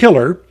same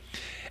killer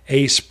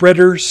a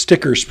spreader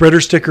sticker. Spreader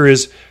sticker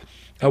is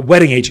a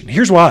wetting agent.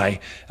 Here's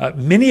why.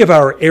 Many of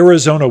our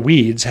Arizona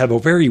weeds have a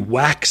very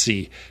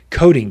waxy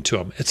coating to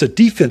them. It's a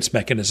defense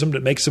mechanism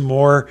that makes them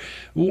more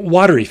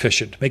water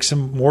efficient, makes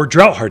them more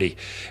drought hardy.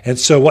 And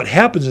so what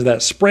happens is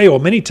that spray,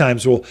 many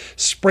times we'll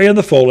spray on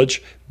the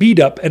foliage,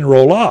 beat up, and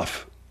roll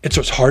off. And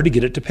so it's hard to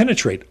get it to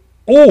penetrate.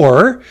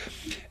 Or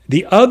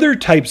the other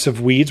types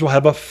of weeds will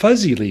have a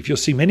fuzzy leaf. You'll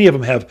see many of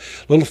them have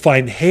little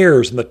fine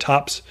hairs on the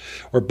tops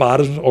or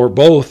bottoms or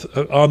both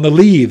on the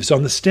leaves,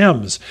 on the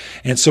stems.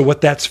 And so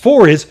what that's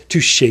for is to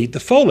shade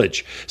the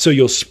foliage. So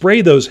you'll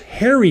spray those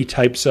hairy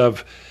types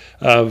of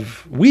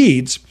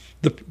weeds.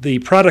 The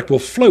product will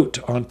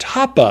float on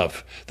top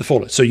of the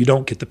foliage. So you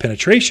don't get the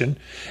penetration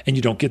and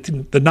you don't get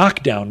the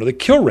knockdown or the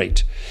kill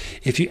rate.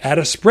 If you add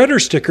a spreader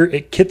sticker,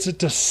 it gets it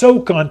to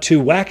soak onto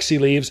waxy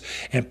leaves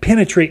and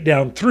penetrate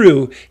down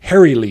through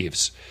hairy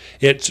leaves.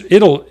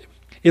 It'll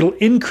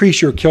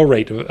increase your kill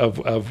rate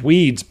of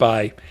weeds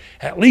by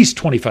at least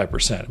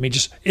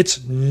 25%.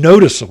 It's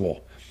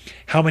noticeable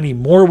how many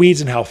more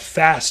weeds and how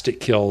fast it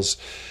kills.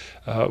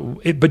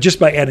 But just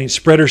by adding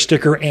spreader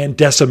sticker and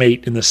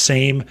Decimate in the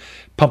same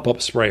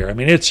pump-up sprayer.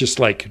 It's just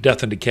like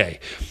death and decay.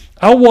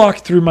 I'll walk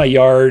through my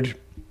yard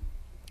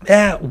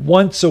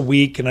once a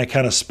week and I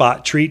kind of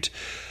spot treat.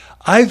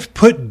 I've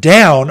put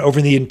down over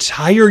the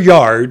entire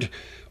yard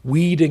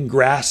weed and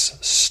grass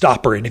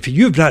stopper. And if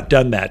you have not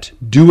done that,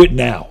 do it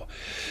now.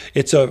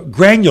 It's a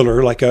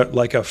granular, like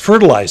a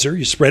fertilizer.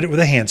 You spread it with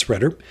a hand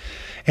spreader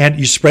and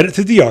you spread it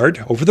through the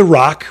yard over the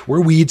rock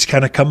where weeds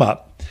kind of come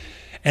up.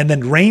 And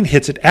then rain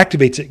hits it,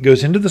 activates it,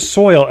 goes into the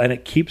soil, and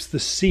it keeps the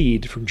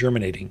seed from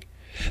germinating.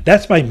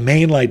 That's my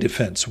main line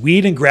defense.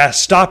 Weed and grass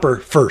stopper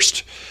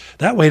first.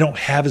 That way I don't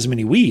have as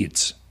many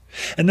weeds.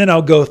 And then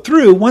I'll go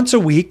through once a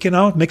week and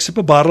I'll mix up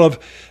a bottle of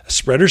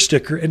spreader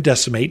sticker and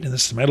Decimate. And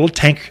this is my little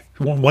tank,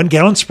 1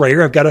 gallon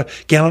sprayer. I've got a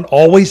gallon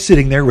always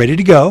sitting there ready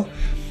to go.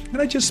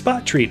 And I just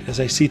spot treat as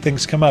I see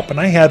things come up. And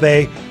I have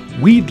a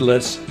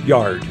weedless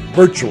yard,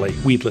 virtually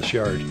weedless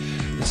yard.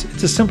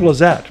 It's as simple as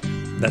that.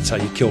 That's how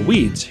you kill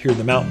weeds here in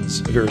the mountains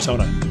of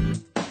Arizona.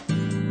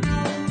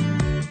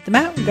 The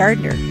Mountain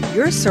Gardener,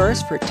 your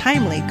source for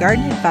timely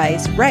garden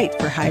advice right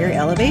for higher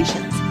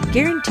elevations.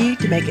 Guaranteed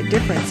to make a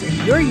difference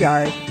in your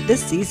yard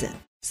this season.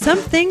 Some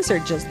things are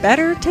just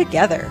better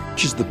together.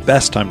 Which is the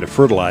best time to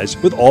fertilize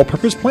with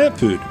all-purpose plant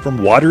food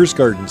from Waters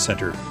Garden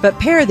Center. But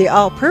pair the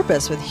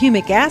all-purpose with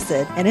humic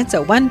acid, and it's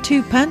a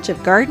 1-2 punch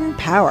of garden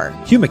power.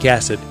 Humic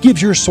acid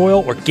gives your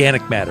soil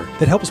organic matter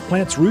that helps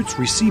plants' roots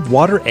receive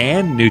water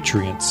and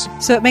nutrients.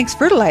 So it makes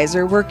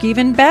fertilizer work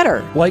even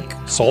better. Like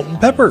salt and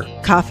pepper.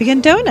 Coffee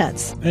and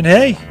donuts. And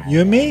hey,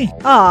 you and me.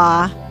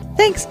 Aw,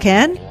 thanks,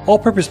 Ken.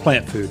 All-purpose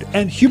plant food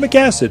and humic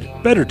acid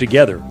better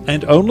together,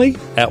 and only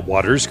at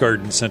Waters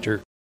Garden Center.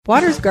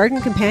 Waters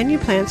Garden companion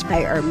plants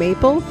are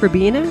maple,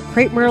 verbena,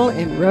 crepe myrtle,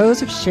 and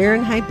rose of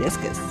Sharon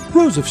hibiscus.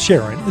 Rose of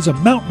Sharon is a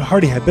mountain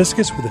hardy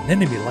hibiscus with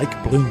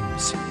anemone-like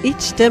blooms. Each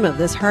stem of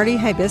this hardy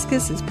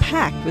hibiscus is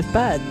packed with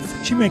buds.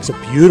 She makes a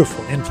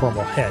beautiful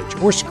informal hedge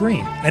or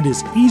screen and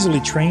is easily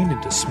trained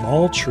into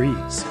small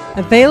trees.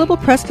 Available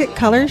Prescott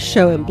colors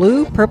show in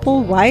blue,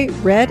 purple, white,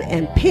 red,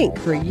 and pink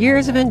for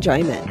years of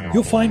enjoyment.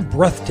 You'll find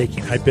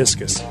breathtaking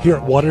hibiscus here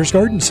at Waters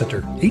Garden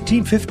Center,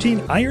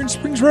 1815 Iron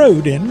Springs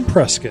Road in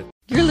Prescott.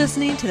 You're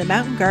listening to The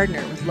Mountain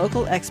Gardener with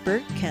local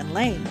expert Ken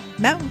Lane.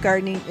 Mountain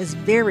gardening is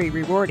very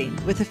rewarding,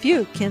 with a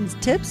few Ken's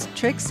tips,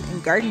 tricks,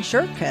 and garden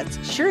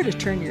shortcuts sure to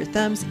turn your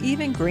thumbs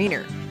even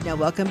greener. Now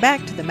welcome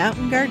back to The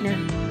Mountain Gardener.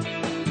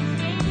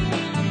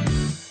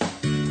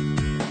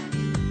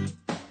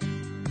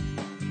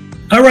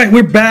 All right,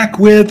 we're back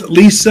with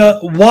Lisa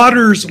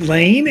Waters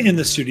Lane in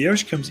the studio.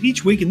 She comes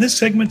each week, and this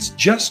segment's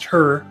just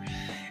her.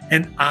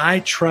 And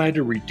I try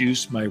to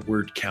reduce my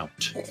word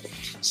count.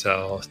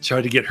 So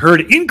try to get her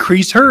to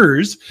increase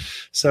hers.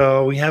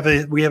 So we have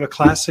a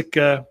classic,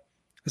 let's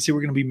see,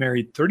 we're going to be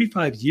married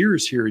 35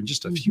 years here in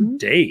just a few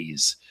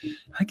days.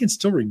 I can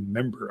still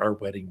remember our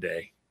wedding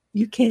day.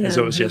 You can. As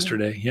it was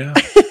yesterday. Yeah.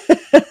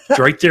 It's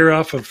right there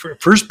off of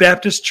First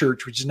Baptist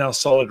Church, which is now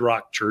Solid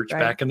Rock Church. Right.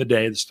 Back in the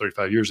day, this is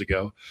 35 years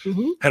ago.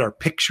 Had our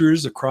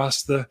pictures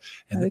across the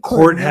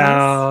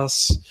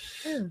courthouse.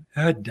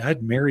 Yeah.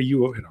 I'd marry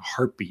you in a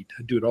heartbeat.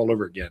 I'd do it all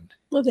over again.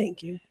 Well,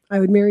 thank you. I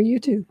would marry you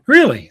too.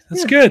 Really?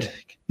 That's good.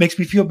 Makes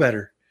me feel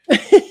better.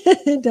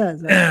 It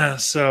does. Yeah.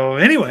 So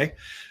anyway,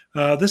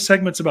 this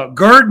segment's about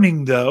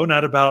gardening, though,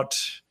 not about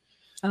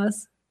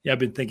us. Yeah, I've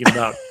been thinking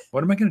about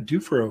what am I going to do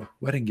for a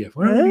wedding gift?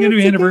 What am I going to do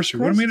anniversary?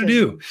 What am I going to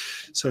do?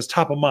 So it's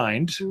top of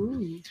mind.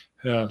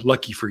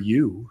 Lucky for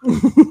you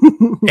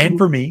and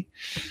for me.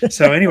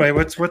 So anyway,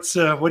 what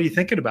are you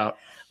thinking about?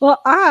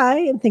 Well, I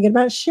am thinking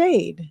about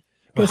shade.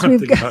 Well, I'm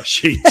thinking about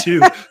shade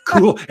too.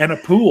 Cool. And a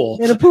pool.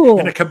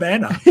 And a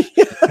cabana.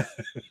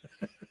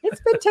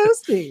 It's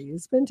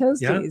been toasty.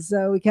 Yeah.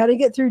 So we kind of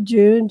get through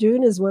June.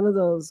 June is one of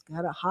those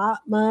kind of hot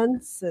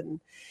months,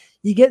 and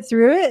you get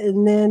through it,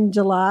 and then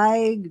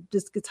July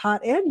just gets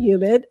hot and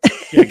humid.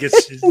 Yeah,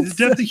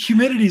 the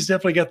humidity's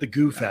definitely got the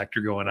goo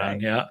factor going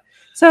on. Yeah.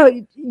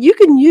 So you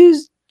can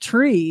use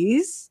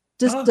trees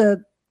just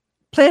to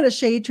plant a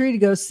shade tree to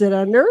go sit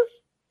under,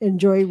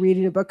 enjoy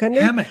reading a book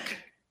under.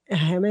 A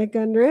hammock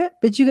under it.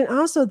 But you can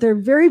also, they're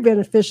very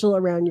beneficial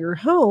around your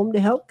home to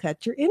help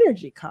cut your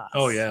energy costs.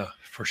 Oh yeah,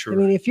 for sure. I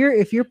mean, if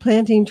you're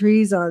planting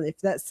trees if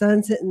that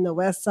sun's hitting the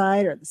west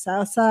side or the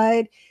south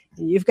side,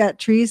 and you've got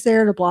trees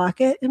there to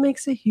block it, it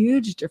makes a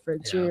huge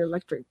difference in your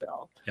electric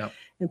bill. Yep.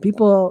 And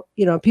people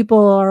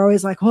are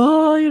always like,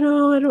 well, I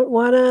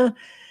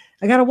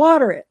got to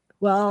water it.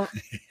 Well,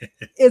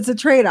 it's a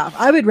trade-off.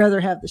 I would rather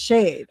have the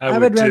shade. I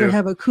would rather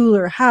have a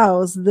cooler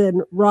house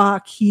than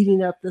rock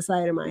heating up the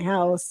side of my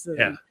house.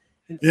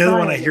 The other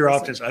one I hear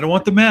often is, I don't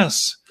want the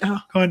mess.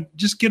 Come on,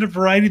 just get a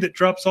variety that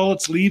drops all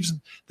its leaves.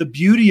 The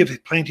beauty of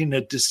planting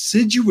a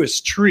deciduous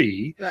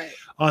tree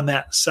on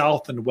that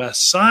south and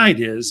west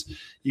side is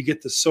you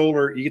get the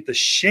solar, you get the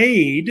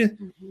shade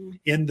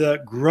in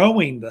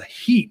the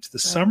heat, the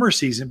summer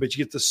season, but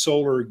you get the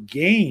solar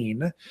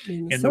gain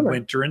in the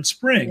winter and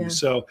spring. Yeah.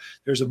 So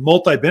there's a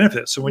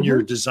multi-benefit. So when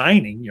you're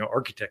designing,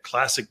 architect,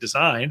 classic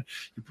design,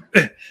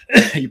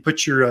 you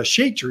put your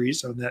shade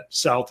trees on that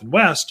south and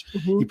west,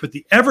 you put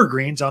the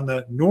evergreens on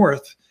the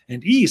north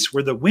and east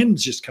where the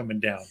wind's just coming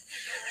down.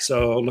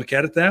 So look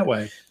at it that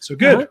way. So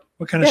good.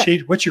 What kind of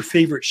shade? What's your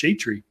favorite shade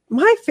tree?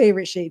 My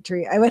favorite shade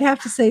tree, I would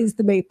have to say, is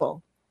the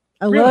maple.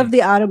 I love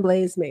the autumn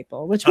blaze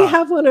maple, which we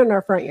have one in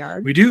our front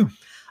yard. We do.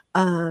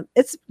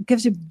 It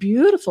gives you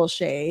beautiful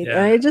shade.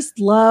 Yeah. And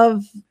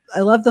I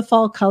love the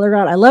fall color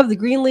on. I love the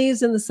green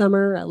leaves in the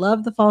summer. I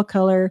love the fall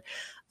color.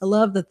 I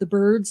love that the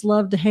birds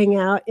love to hang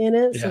out in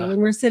it. So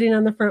when we're sitting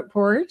on the front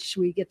porch,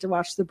 we get to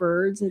watch the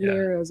birds in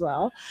there as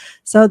well.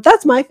 So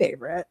that's my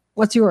favorite.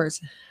 What's yours?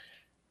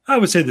 I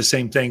would say the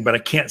same thing, but I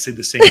can't say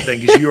the same thing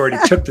because you already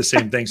took the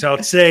same thing. So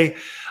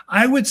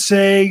I would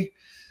say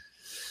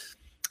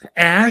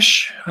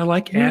ash. I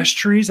like ash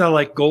trees. I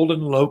like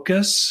golden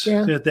locusts.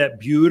 Yeah.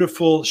 That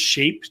beautiful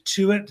shape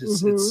to it.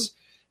 It's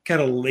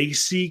kind of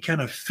lacy,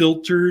 kind of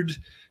filtered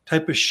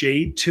type of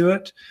shade to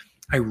it.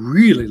 I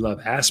really love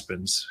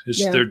aspens.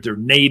 They're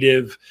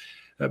native,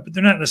 but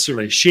they're not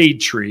necessarily a shade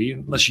tree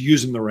unless you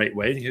use them the right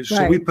way.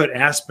 So we put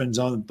aspens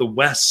on the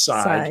west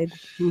side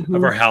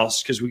of our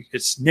house because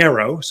it's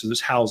narrow. So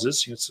there's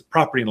houses, it's a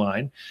property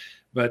line.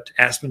 but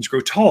aspens grow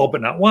tall,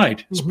 but not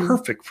wide. It's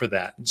perfect for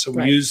that. And so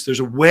there's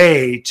a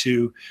way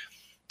to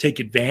take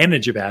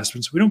advantage of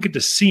aspens. We don't get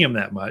to see them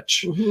that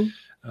much.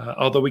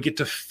 Although we get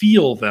to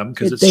feel them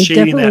because it's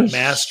shading that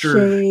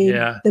master.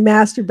 Yeah. The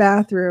master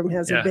bathroom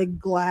has a big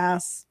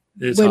glass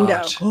window.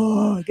 Hot.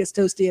 Oh, it gets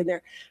toasty in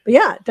there. But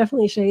yeah, it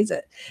definitely shades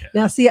it. Yeah.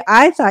 Now, see,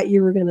 I thought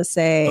you were going to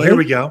say. Oh, here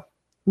we go.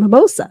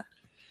 Mimosa.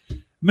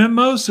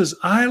 Mimosas.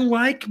 I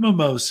like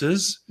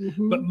mimosas,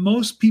 but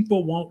most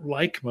people won't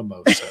like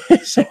mimosa.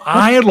 So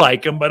I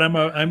like them, but I'm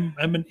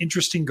an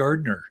interesting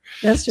gardener.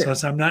 That's true.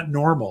 So I'm not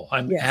normal.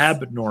 I'm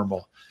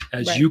abnormal,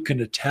 as you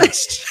can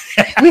attest.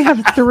 We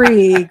have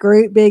 3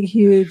 great big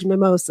huge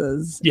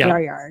mimosas in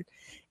our yard.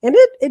 And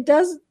it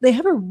does, they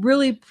have a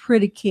really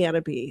pretty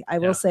canopy. I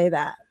will say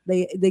that.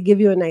 They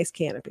give you a nice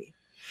canopy.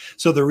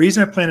 So the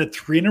reason I planted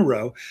 3 in a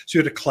row, so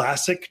you had a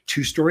classic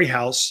 2-story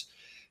house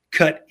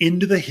cut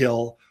into the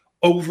hill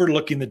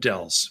overlooking the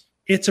dells.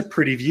 It's a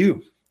pretty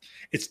view.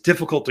 It's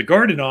difficult to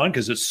garden on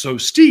because it's so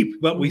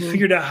steep, but we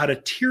figured out how to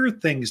tier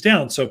things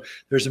down. So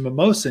there's a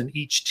mimosa in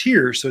each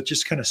tier. So it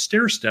just kind of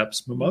stair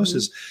steps,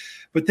 mimosas.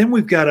 But then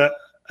we've got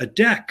a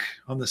deck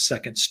on the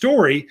 2nd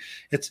story.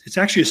 It's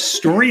actually a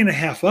story and a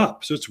half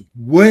up. So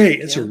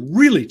it's a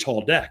really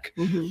tall deck.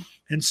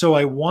 And so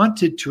I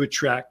wanted to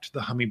attract the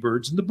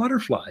hummingbirds and the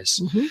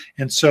butterflies.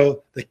 And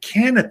so the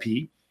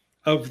canopy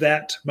of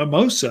that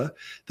mimosa,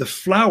 the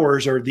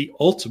flowers are the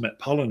ultimate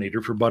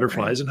pollinator for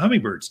butterflies and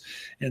hummingbirds.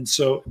 And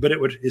so, but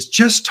it's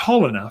just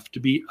tall enough to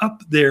be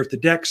up there at the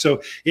deck.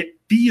 So it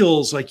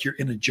feels like you're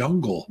in a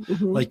jungle,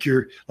 like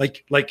you're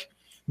like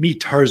me,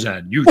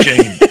 Tarzan, you,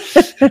 Jane.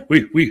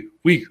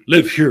 we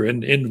live here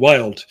in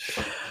wild.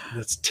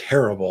 That's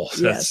terrible.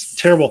 That's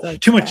terrible. That's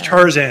too much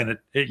Tarzan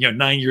at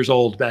 9 years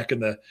old back in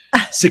the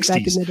 60s.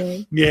 Back in the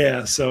day.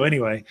 Yeah. So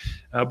anyway,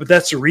 but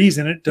that's the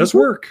reason it does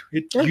work.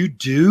 You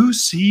do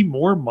see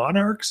more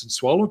monarchs and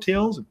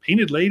swallowtails and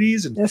painted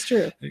ladies and that's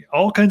true.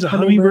 All kinds of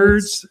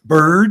hummingbirds,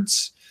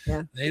 birds.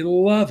 Yeah. They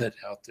love it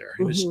out there.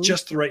 It was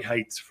just the right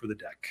height for the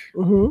deck.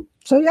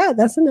 So yeah,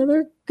 that's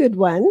another good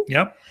one.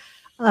 Yep.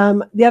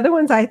 The other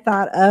ones I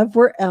thought of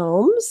were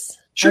elms.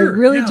 Sure. I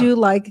really do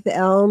like the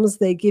elms.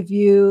 They give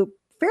you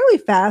fairly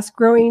fast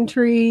growing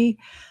tree,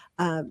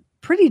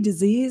 pretty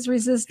disease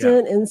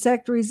resistant,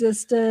 insect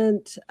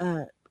resistant,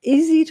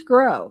 easy to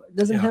grow. It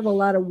doesn't have a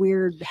lot of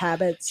weird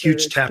habits.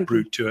 Huge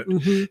taproot to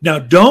it. Now,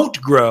 don't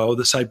grow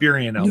the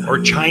Siberian elm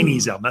or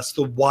Chinese elm. That's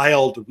the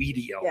wild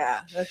weedy elm.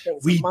 Yeah,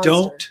 we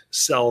don't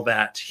sell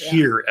that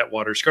here at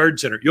Waters Garden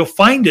Center. You'll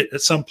find it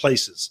at some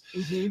places,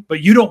 but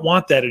you don't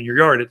want that in your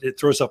yard. It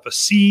throws up a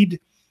seed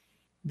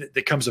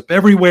that comes up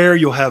everywhere.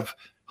 You'll have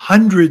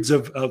hundreds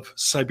of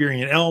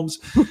Siberian elms.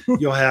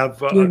 You'll have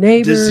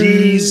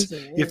disease.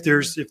 If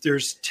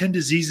there's 10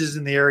 diseases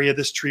in the area,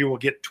 this tree will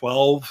get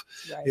 12.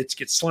 Right. It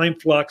gets slime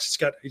flux.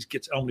 It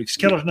gets only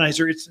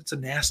skeletonizer. It's a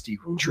nasty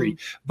tree.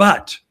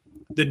 But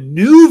the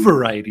new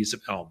varieties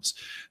of elms,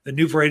 the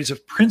new varieties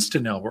of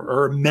Princeton elm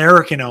or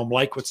American elm,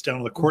 like what's down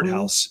in the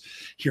courthouse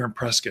here in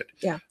Prescott,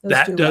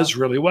 that does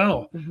really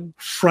well.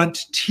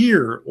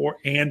 Frontier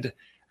and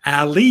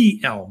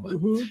alley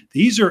elm.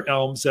 These are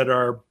elms that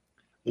are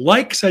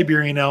like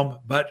Siberian elm,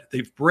 but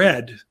they've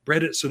bred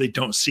it so they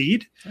don't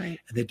seed and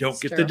they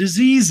don't get the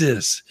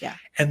diseases.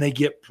 And they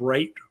get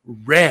bright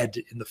red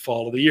in the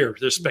fall of the year.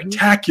 They're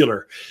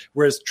spectacular.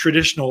 Whereas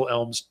traditional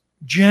elms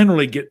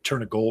generally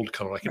turn a gold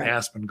color, like an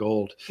aspen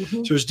gold.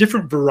 So there's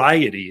different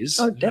varieties.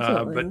 Oh,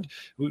 definitely.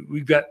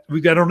 But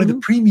we've got only the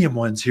premium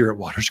ones here at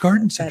Waters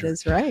Garden Center. That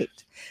is right.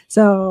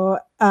 So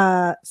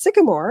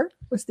sycamore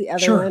was the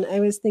other one I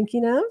was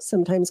thinking of,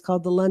 sometimes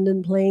called the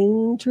London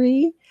plane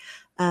tree.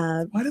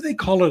 Why do they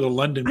call it a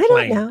London plane?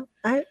 plane? I don't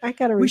know. I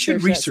got to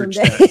research. We should research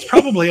that. It's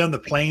probably on the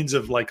plains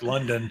of like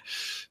London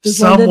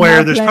somewhere.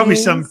 London there's probably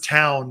plains? some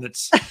town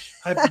that's.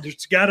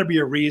 There's got to be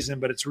a reason,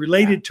 but it's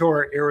related to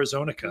our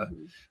Arizonica,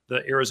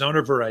 the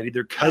Arizona variety.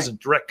 They're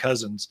direct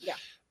cousins. Yeah.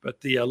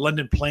 But the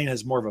London plane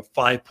has more of a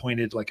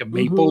 5-pointed, like a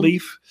maple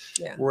leaf,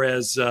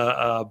 whereas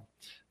the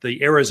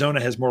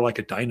Arizona has more like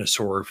a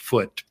dinosaur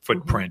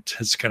footprint.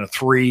 It's kind of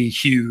 3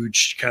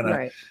 huge kind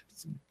of.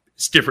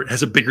 It's different. It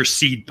has a bigger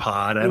seed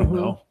pod. I don't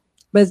know.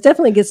 But it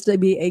definitely gets to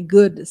be a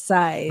good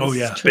size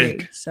tree.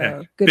 Big.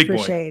 So good big for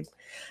boy. shade.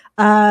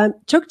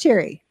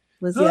 Chokecherry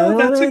was the other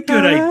one. That's a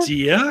good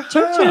idea.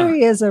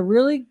 Chokecherry is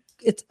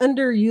it's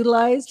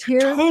underutilized here.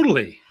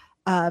 Totally.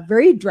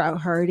 Very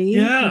drought hardy.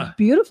 Yeah.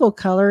 Beautiful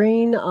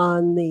coloring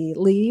on the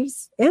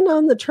leaves and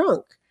on the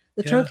trunk.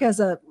 The trunk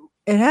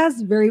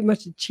has very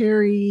much a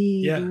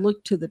cherry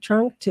look to the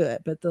trunk to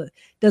it, but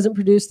doesn't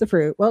produce the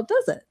fruit. Well,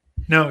 does it?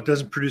 No, it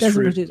doesn't produce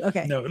fruit.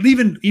 Okay. No,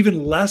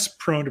 even less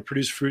prone to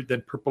produce fruit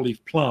than purple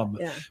leaf plum,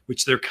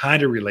 which they're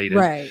kind of related.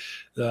 Right.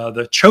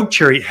 The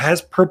chokecherry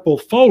has purple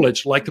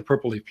foliage like the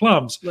purple leaf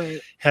plums. Right.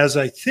 Has,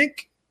 I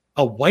think,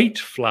 a white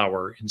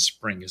flower in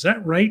spring. Is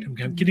that right?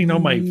 I'm getting all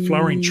my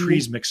flowering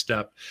trees mixed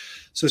up.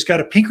 So it's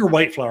got a pink or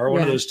white flower,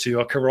 one of those two.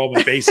 I'll cover all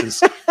my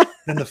bases.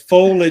 And the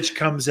foliage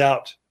comes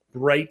out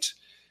bright,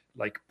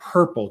 like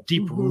purple,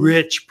 deep,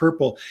 rich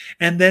purple.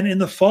 And then in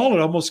the fall,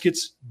 it almost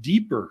gets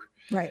deeper.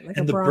 Right. Like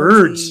and a the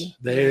bronzy- birds,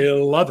 they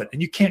love it.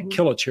 And you can't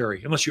kill a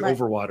cherry unless you Right.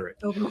 overwater it.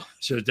 Overwater.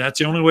 So that's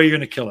the only way you're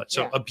going to kill it.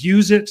 So Yeah.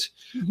 abuse it,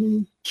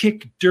 Mhm.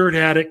 kick dirt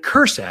at it,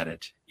 curse at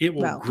it. It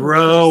will Well,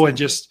 grow curse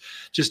and at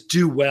just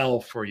do well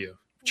for you.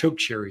 Choke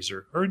cherries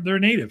are they're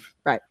native.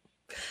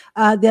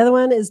 The other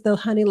one is the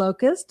honey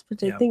locust,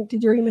 which I Yeah. think,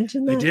 did you already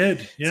mention that? I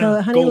did. Yeah. So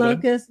the honey golden.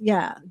 locust,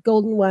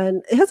 golden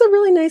one. It has a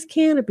really nice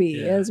canopy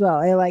Yeah. as well.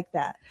 I like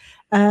that.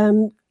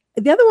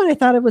 The other one I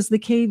thought it was the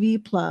KV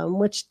plum,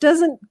 which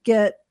doesn't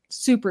get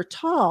super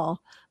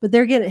tall, but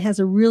there again, it has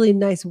a really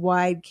nice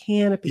wide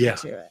canopy Yeah.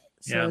 to it.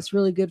 So Yeah. it's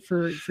really good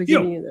for You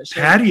giving know, you the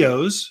shade.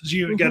 patios,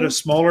 you got a Mhm.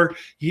 smaller,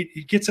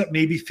 it gets up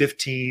maybe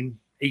 15,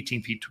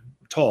 18 feet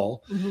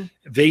tall, Mhm.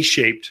 vase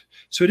shaped.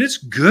 So it is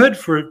good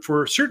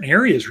for certain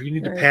areas where you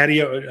need Right. a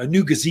patio, a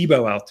new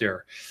gazebo out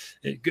there.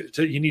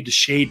 So you need to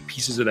shade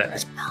pieces of that.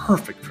 It's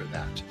perfect for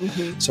that.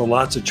 Mhm. So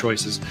lots of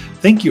choices.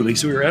 Thank you,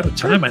 Lisa. We're out of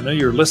time. I know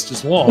your list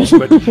is long,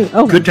 but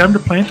Oh, good time to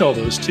plant all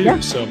those too. Yeah.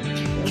 So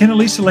Ken and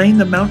Lisa Lane,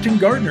 the Mountain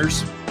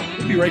Gardeners.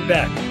 We'll be right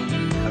back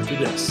after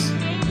this.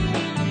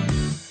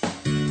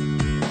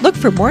 Look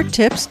for more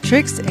tips,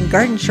 tricks, and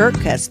garden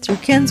shortcuts through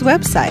Ken's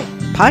website.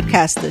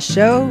 Podcast the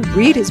show,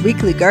 read his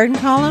weekly garden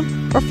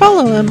column, or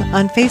follow him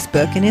on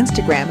Facebook and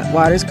Instagram at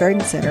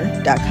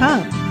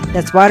watersgardencenter.com.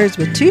 That's Waters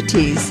with 2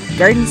 T's,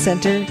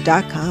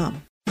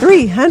 gardencenter.com.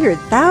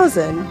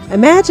 300,000?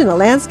 Imagine a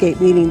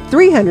landscape needing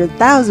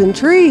 300,000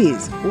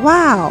 trees.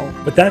 Wow.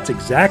 But that's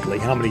exactly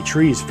how many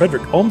trees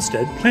Frederick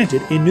Olmsted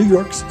planted in New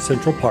York's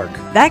Central Park.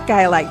 That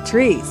guy liked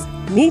trees.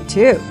 Me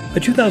too. A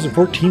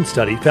 2014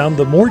 study found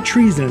the more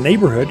trees in a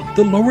neighborhood,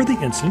 the lower the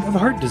incidence of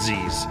heart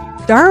disease.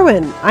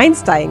 Darwin,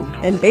 Einstein,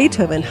 and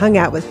Beethoven hung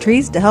out with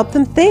trees to help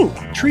them think.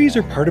 Trees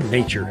are part of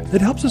nature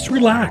that helps us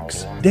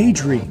relax,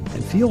 daydream,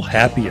 and feel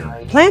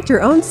happier. Plant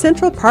your own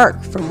Central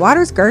Park from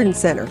Waters Garden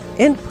Center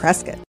in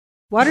Prescott.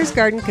 Waters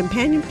Garden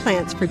companion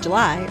plants for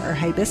July are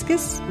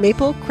hibiscus,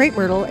 maple, crepe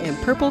myrtle, and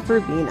purple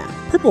verbena.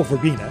 Purple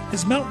verbena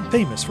is mountain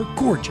famous for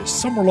gorgeous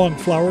summer-long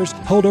flowers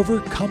held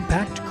over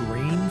compact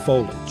green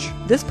foliage.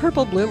 This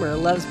purple bloomer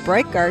loves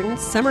bright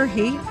gardens, summer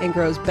heat, and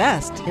grows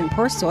best in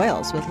poor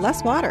soils with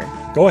less water.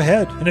 Go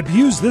ahead and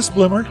abuse this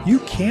bloomer. You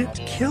can't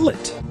kill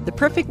it. The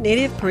perfect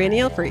native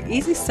perennial for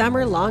easy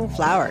summer long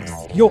flowers.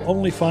 You'll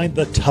only find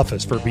the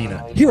toughest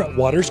verbena here at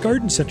Waters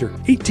Garden Center,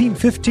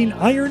 1815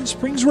 Iron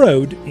Springs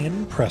Road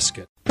in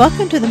Prescott.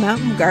 Welcome to the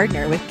Mountain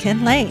Gardener with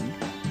Ken Lane.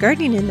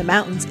 Gardening in the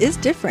mountains is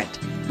different.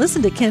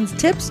 Listen to Ken's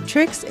tips,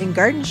 tricks, and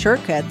garden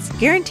shortcuts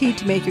guaranteed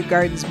to make your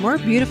gardens more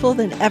beautiful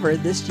than ever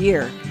this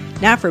year.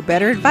 Now for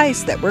better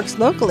advice that works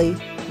locally,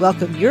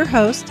 welcome your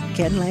host,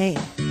 Ken Lane.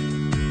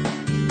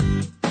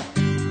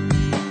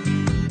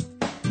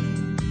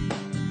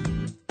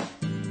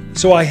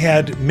 So I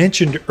had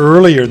mentioned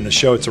earlier in the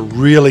show, it's a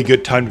really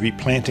good time to be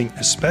planting,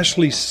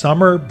 especially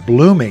summer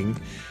blooming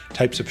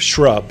types of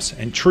shrubs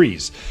and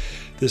trees.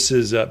 This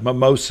is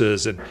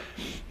mimosas and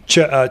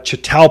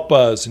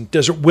chatalpas and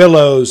desert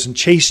willows and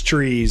chase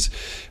trees,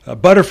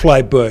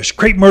 butterfly bush,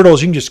 crepe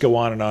myrtles. You can just go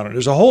on and on.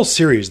 There's a whole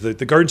series. The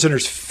garden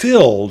center's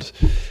filled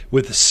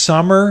with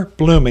summer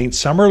blooming,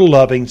 summer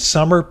loving,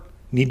 summer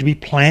need to be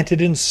planted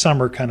in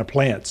summer kind of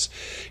plants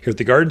here at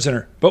the garden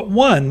center. But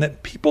one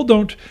that people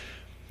don't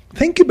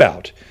think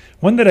about,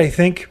 one that I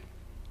think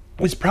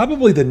is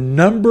probably the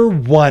number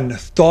one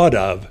thought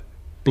of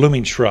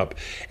blooming shrub,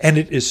 and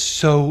it is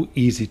so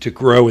easy to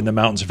grow in the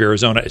mountains of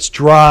Arizona. It's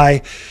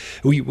dry,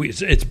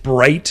 it's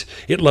bright,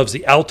 it loves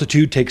the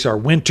altitude, takes our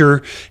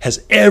winter,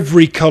 has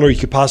every color you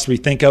could possibly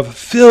think of,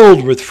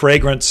 filled with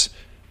fragrance.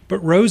 But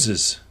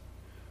roses.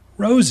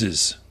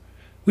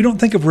 We don't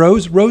think of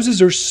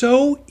roses are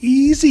so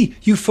easy.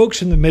 You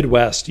folks in the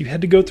Midwest, you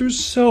had to go through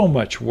so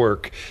much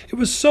work. It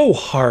was so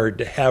hard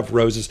to have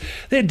roses.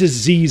 They had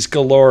disease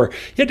galore.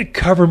 You had to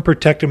cover and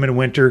protect them in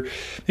winter.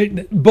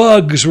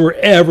 Bugs were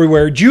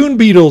everywhere. June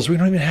beetles, we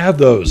don't even have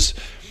those.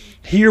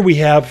 Here we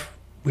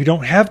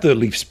don't have the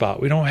leaf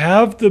spot. We don't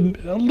have a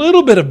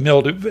little bit of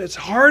mildew. It's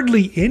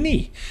hardly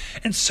any.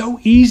 And so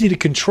easy to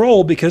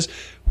control because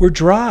we're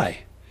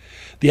dry.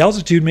 The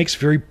altitude makes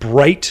very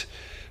bright,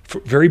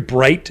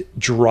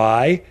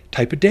 dry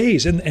type of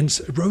days. And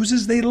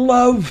roses, they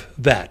love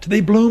that.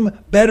 They bloom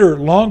better,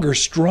 longer,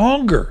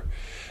 stronger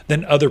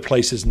than other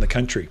places in the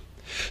country.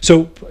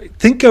 So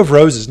think of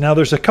roses. Now,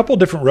 there's a couple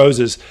different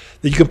roses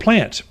that you can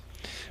plant.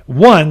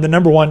 One, the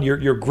number one,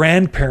 your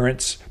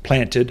grandparents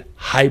planted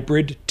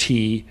hybrid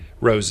tea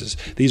roses.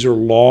 These are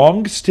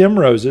long stem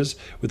roses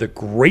with a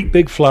great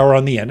big flower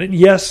on the end. And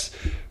yes,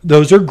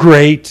 those are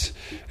great.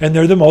 And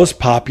they're the most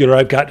popular.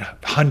 I've got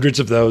hundreds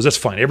of those. That's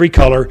fine. Every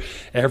color,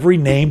 every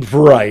named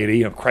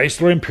variety,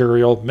 Chrysler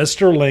Imperial,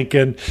 Mr.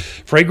 Lincoln,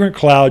 Fragrant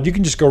Cloud. You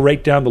can just go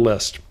right down the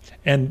list.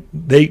 And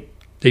they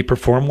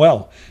perform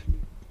well.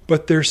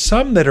 But there's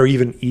some that are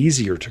even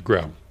easier to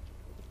grow.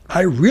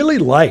 I really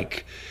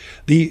like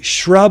the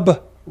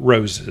shrub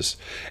roses.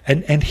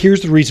 And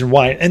here's the reason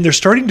why. And they're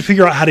starting to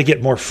figure out how to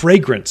get more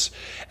fragrance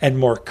and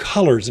more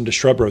colors into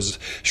shrub roses.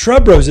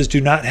 Shrub roses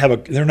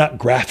they're not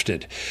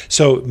grafted.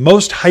 So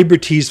most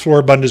hybrid teas,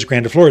 Floribundas,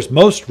 grandifloras,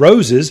 most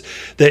roses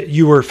that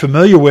you were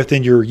familiar with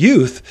in your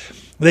youth,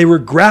 they were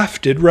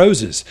grafted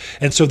roses.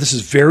 And so this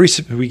is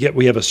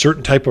we have a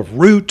certain type of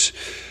root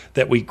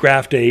that we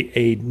graft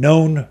a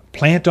known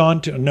plant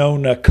onto, a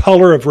known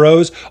color of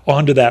rose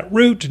onto that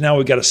root. Now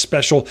we've got a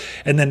special,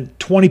 and then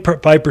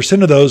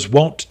 25% of those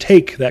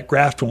that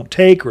graft won't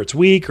take, or it's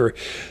weak, or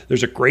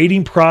there's a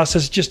grading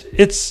process.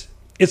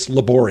 It's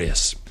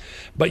laborious,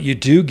 but you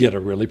do get a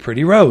really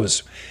pretty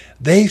rose.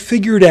 They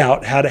figured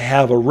out how to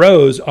have a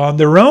rose on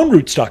their own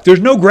rootstock.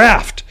 There's no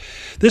graft.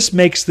 This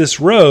makes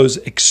this rose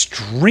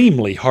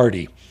extremely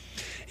hardy.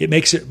 It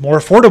makes it more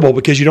affordable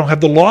because you don't have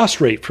the loss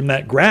rate from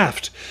that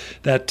graft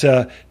that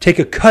take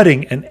a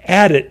cutting and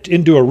add it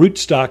into a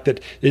rootstock that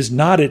is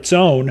not its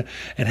own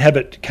and have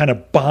it kind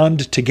of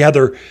bond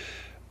together.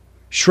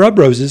 Shrub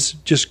roses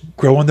just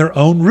grow on their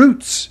own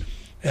roots.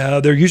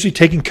 They're usually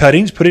taking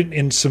cuttings, put it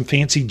in some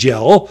fancy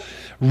gel,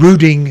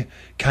 rooting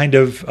kind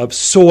of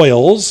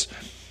soils,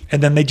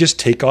 and then they just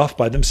take off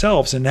by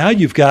themselves. And now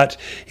you've got,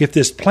 if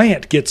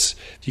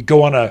you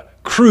go on a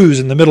cruise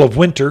in the middle of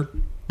winter,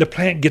 the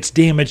plant gets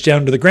damaged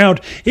down to the ground,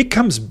 it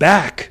comes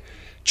back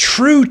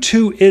true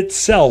to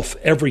itself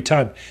every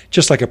time,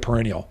 just like a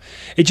perennial.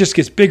 It just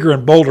gets bigger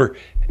and bolder.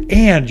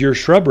 And your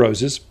shrub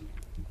roses,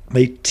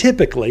 they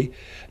typically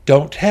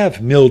don't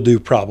have mildew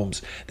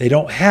problems. They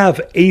don't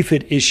have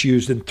aphid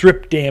issues and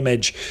thrip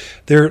damage.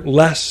 They're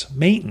less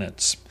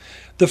maintenance.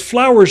 The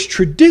flowers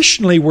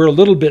traditionally were a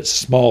little bit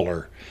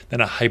smaller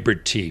than a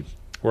hybrid tea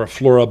or a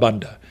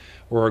Floribunda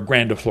or a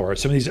grandiflora.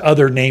 Some of these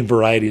other name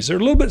varieties are a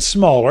little bit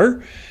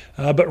smaller,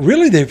 but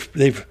really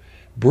they've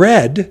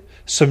bred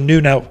some new.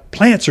 Now,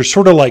 plants are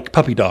sort of like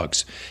puppy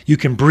dogs. You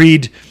can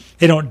breed.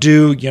 They don't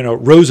do,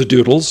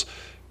 rosadoodles,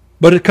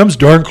 but it comes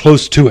darn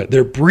close to it.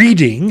 They're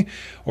breeding,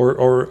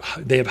 or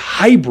they have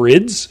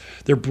hybrids.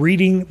 They're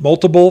breeding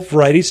multiple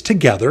varieties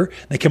together.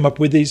 They come up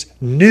with these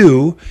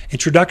new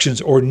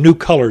introductions, or new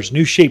colors,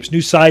 new shapes,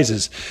 new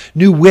sizes,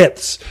 new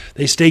widths.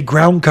 They stay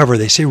ground cover.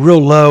 They stay real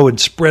low and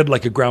spread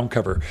like a ground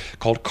cover,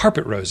 called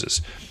carpet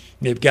roses.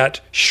 They've got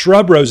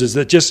shrub roses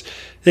that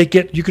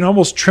you can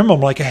almost trim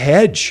them like a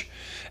hedge.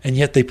 And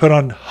yet they put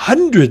on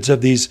hundreds of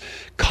these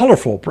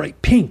colorful,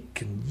 bright pink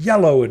and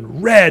yellow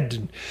and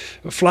red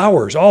and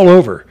flowers all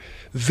over.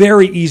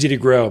 Very easy to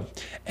grow.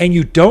 And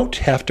you don't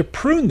have to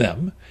prune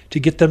them to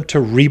get them to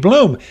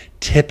rebloom.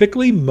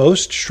 Typically,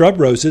 most shrub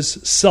roses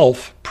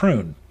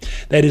self-prune.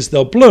 That is,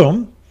 they'll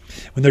bloom.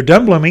 When they're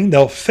done blooming,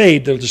 they'll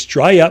fade. They'll just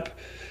dry up,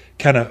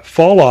 kind of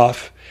fall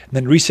off, and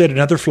then reset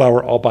another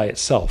flower all by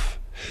itself.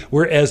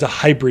 Whereas a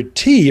hybrid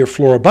tea or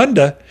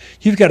Floribunda,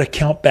 you've got to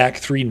count back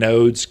 3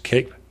 nodes,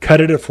 cut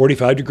it at a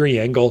 45-degree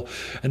angle,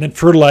 and then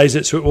fertilize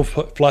it so it will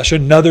flush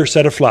another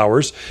set of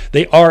flowers.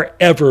 They are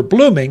ever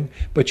blooming,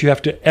 but you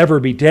have to ever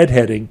be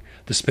deadheading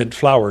the spent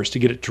flowers to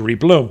get it to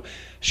rebloom.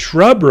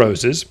 Shrub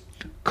roses,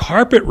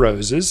 carpet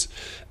roses,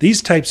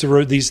 these types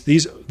of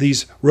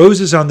these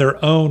roses on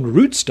their own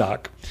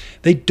rootstock,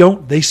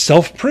 they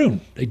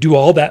self-prune. They do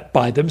all that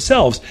by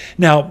themselves.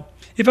 Now,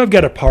 if I've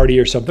got a party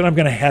or something, I'm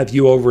going to have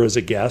you over as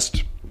a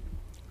guest.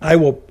 I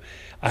will,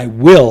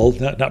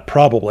 not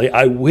probably,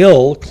 I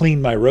will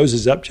clean my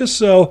roses up just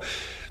so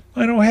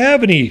I don't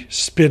have any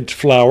spent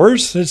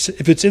flowers.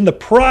 If it's in the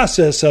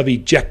process of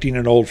ejecting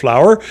an old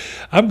flower,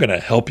 I'm going to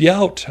help you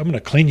out. I'm going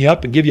to clean you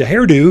up and give you a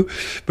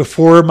hairdo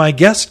before my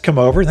guests come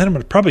over. Then I'm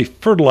going to probably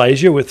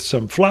fertilize you with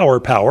some flower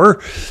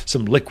power,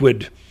 some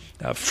liquid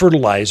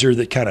fertilizer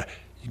that kind of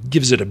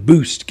gives it a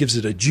boost, gives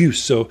it a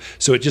juice, so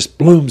it just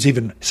blooms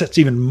sets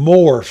even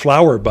more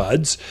flower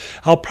buds.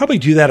 I'll probably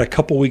do that a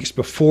couple weeks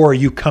before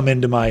you come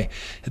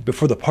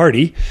before the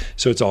party,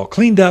 so it's all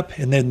cleaned up,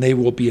 and then they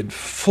will be in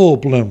full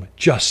bloom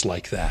just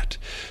like that.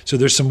 So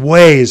there's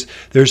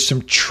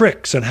some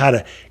tricks on how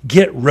to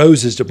get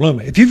roses to bloom.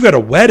 If you've got a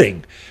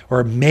wedding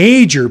or a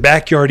major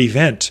backyard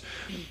event,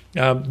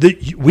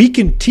 we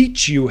can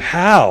teach you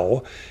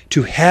how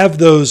to have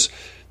those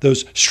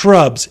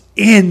shrubs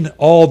in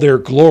all their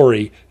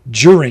glory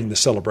during the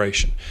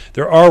celebration.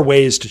 There are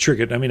ways to trick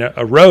it. I mean,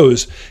 a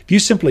rose, if you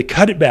simply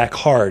cut it back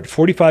hard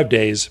 45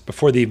 days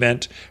before the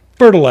event,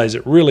 fertilize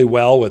it really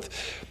well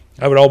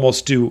I would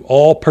almost do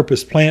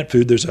all-purpose plant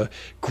food. There's a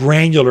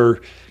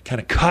granular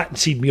kind of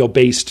cottonseed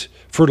meal-based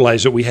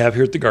fertilizer we have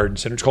here at the Garden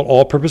Center. It's called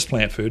all-purpose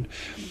plant food.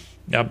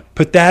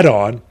 Put that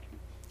on.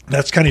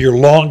 That's kind of your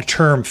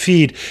long-term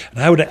feed. And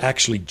I would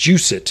actually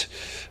juice it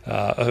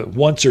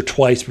once or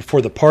twice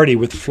before the party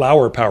with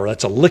flower power.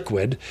 That's a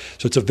liquid,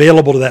 so it's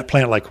available to that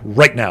plant like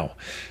right now.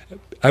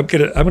 I'm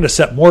gonna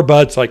set more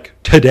buds like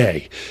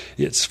today.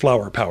 It's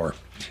flower power.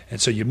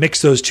 And so you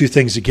mix those two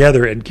things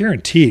together, and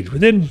guaranteed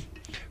within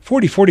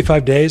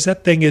 45 days,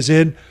 that thing is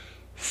in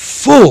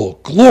full,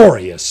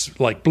 glorious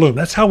bloom.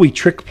 That's how we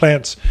trick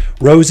plants.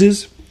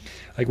 Roses,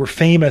 we're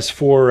famous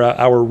for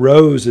our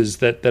roses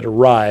that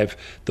arrive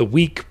the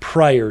week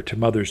prior to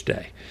Mother's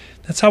Day.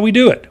 That's how we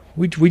do it.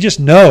 We just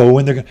know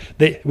when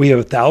we have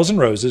 1,000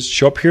 roses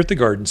show up here at the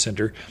garden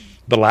center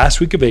the last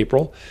week of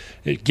April,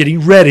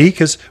 getting ready,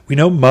 because we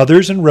know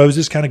mothers and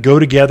roses kind of go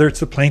together. It's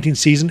the planting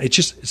season.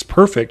 It's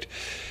perfect.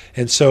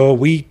 And so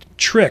we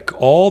trick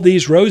all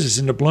these roses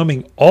into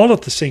blooming all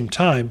at the same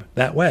time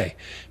that way.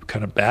 We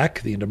kind of back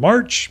at the end of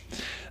March,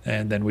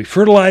 and then we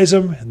fertilize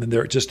them, and then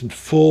they're just in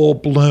full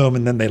bloom,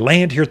 and then they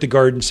land here at the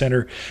garden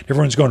center.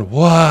 Everyone's going,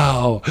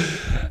 wow,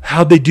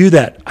 how'd they do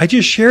that? I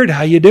just shared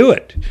how you do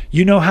it.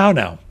 You know how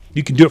now.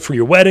 You can do it for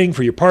your wedding,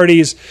 for your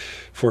parties,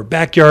 for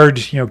backyard,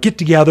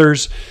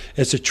 get-togethers.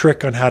 It's a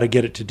trick on how to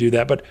get it to do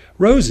that. But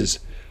roses,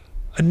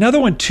 another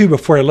one too,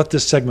 before I let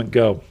this segment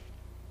go.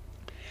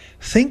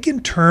 Think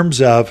in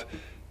terms of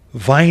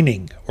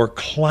vining or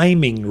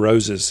climbing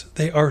roses.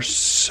 They are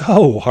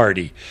so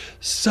hardy,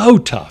 so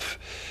tough.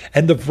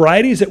 And the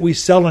varieties that we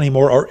sell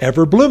anymore are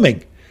ever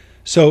blooming.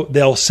 So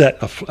they'll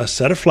set a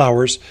set of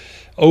flowers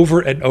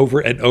over and over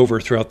and over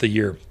throughout the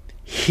year.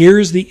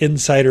 Here's the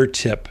insider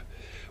tip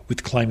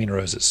with climbing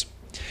roses.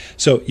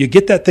 So you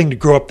get that thing to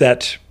grow up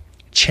that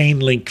chain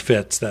link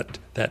fence, that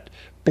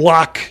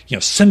block,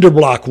 cinder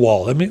block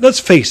wall. I mean, let's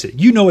face it.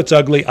 You know it's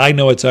ugly. I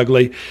know it's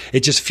ugly.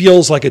 It just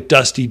feels like a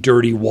dusty,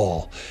 dirty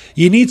wall.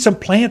 You need some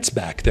plants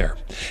back there.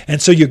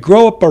 And so you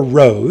grow up a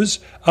rose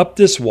up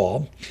this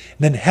wall, and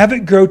then have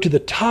it grow to the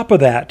top of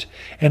that.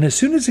 And as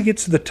soon as it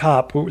gets to the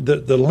top,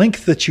 the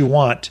length that you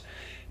want,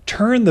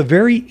 turn the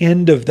very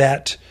end of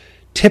that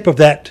tip of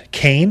that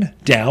cane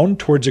down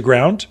towards the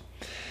ground,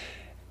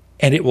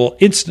 and it will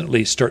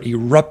instantly start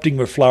erupting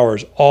with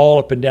flowers all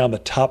up and down the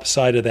top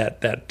side of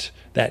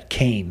that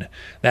cane,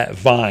 that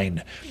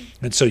vine.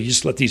 And so you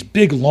just let these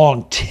big,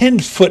 long,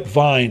 10-foot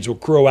vines will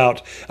grow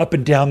out up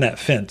and down that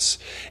fence.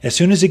 As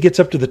soon as it gets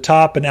up to the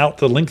top and out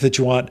the length that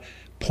you want,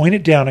 point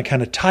it down and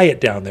kind of tie it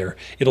down there.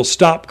 It'll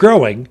stop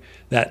growing,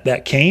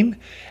 that cane,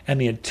 and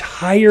the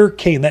entire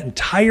cane, that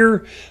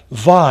entire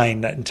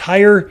vine, that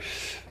entire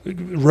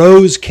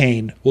rose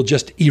cane will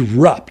just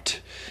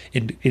erupt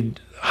in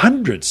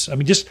hundreds. I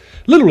mean, just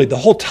literally the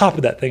whole top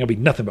of that thing will be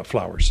nothing but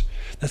flowers.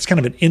 That's kind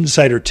of an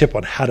insider tip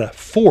on how to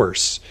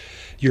force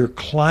your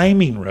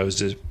climbing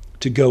roses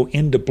to go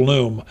into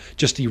bloom,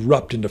 just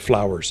erupt into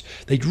flowers.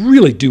 They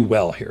really do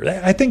well here.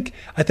 I think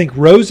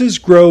roses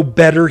grow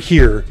better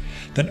here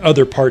than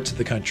other parts of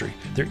the country.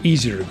 They're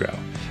easier to grow.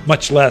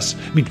 Much less,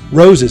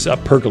 roses up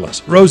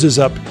pergolas, roses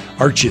up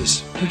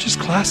arches. They're just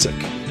classic.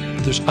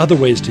 But there's other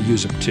ways to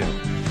use them too.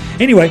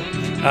 Anyway,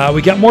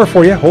 we got more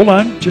for you. Hold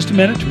on just a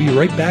minute. We'll be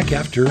right back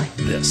after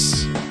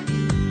this.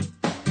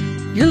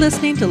 You're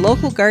listening to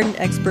local garden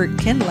expert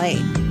Ken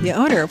Lane, the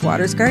owner of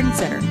Waters Garden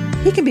Center.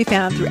 He can be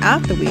found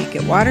throughout the week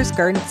at Waters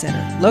Garden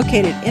Center,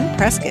 located in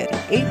Prescott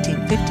at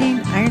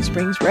 1815 Iron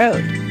Springs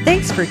Road.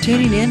 Thanks for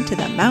tuning in to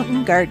The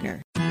Mountain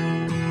Gardener.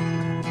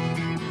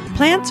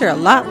 Plants are a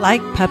lot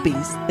like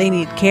puppies. They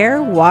need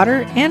care,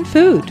 water, and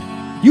food.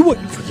 You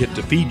wouldn't forget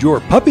to feed your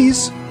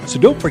puppies, so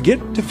don't forget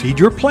to feed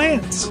your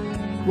plants.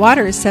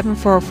 Waters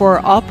 744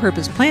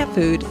 All-Purpose Plant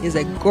Food is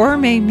a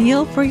gourmet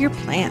meal for your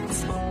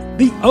plants.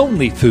 The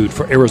only food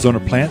for Arizona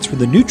plants for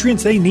the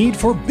nutrients they need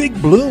for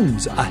big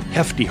blooms, a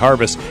hefty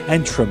harvest,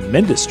 and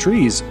tremendous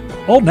trees,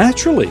 all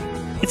naturally.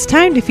 It's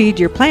time to feed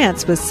your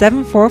plants with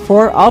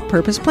 744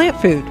 All-Purpose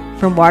Plant Food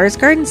from Waters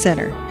Garden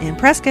Center in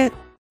Prescott.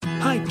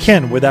 Hi,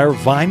 Ken, with our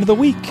Vine of the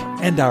Week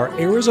and our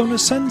Arizona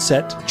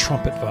Sunset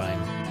Trumpet Vine.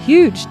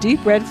 Huge,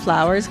 deep red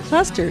flowers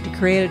cluster to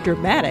create a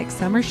dramatic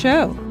summer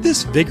show.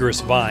 This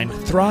vigorous vine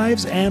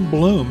thrives and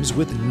blooms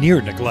with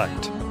near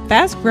neglect.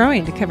 Fast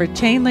growing to cover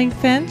chain link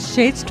fence,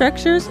 shade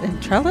structures,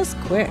 and trellis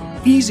quick.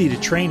 Easy to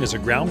train as a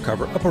ground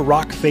cover up a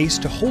rock face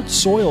to hold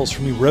soils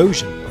from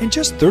erosion, and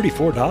just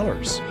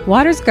 $34.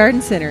 Waters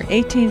Garden Center,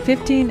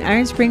 1815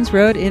 Iron Springs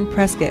Road in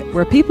Prescott,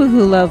 where people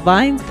who love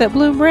vines that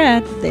bloom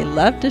red, they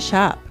love to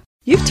shop.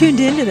 You've tuned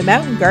in to The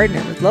Mountain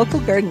Gardener with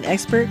local garden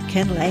expert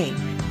Ken Lane.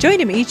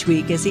 Join him each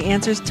week as he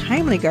answers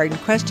timely garden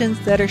questions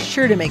that are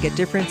sure to make a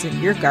difference in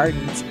your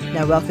gardens.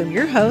 Now welcome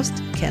your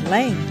host, Ken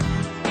Lane.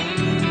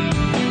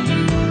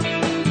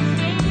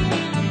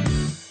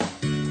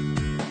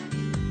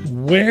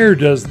 Where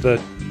does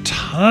the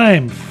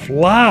time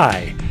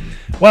fly?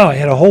 Wow, I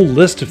had a whole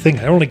list of things.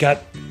 I only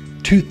got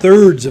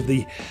 2/3 of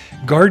the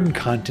garden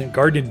content,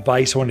 garden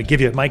advice I want to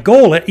give you. My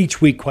goal at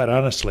each week, quite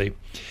honestly,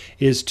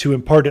 is to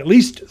impart at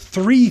least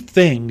 3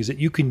 things that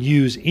you can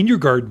use in your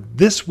garden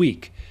this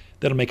week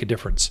that'll make a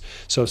difference.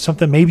 So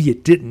something maybe you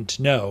didn't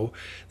know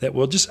that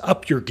will just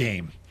up your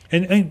game.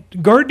 And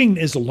gardening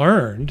is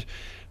learned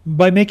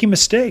by making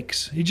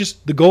mistakes.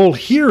 The goal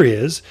here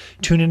is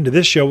tune into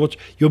this show, which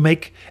you'll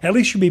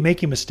be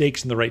making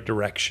mistakes in the right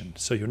direction.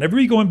 So you'll never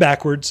be going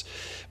backwards,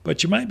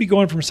 but you might be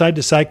going from side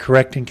to side,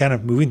 correcting, kind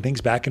of moving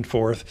things back and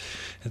forth.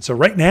 And so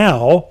right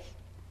now,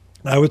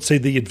 I would say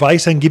the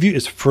advice I can give you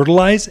is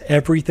fertilize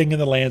everything in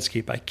the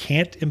landscape. I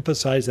can't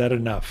emphasize that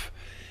enough.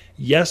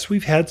 Yes,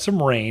 we've had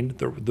some rain.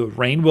 The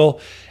rain will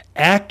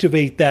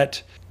activate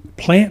that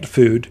plant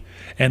food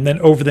And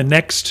then over the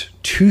next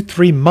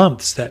 2-3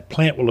 months, that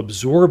plant will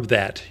absorb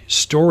that,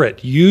 store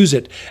it, use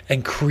it,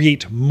 and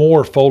create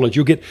more foliage.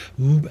 You'll get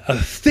a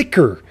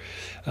thicker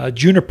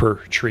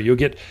juniper tree. You'll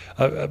get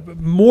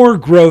more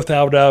growth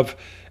out of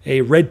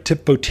a red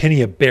tip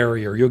photinia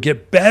barrier. You'll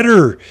get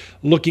better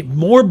looking,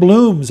 more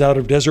blooms out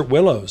of desert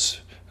willows,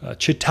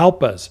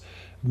 chitalpas,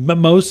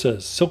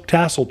 mimosas, silk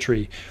tassel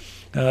tree.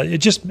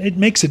 It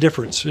makes a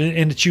difference,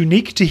 and it's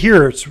unique to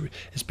here.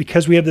 It's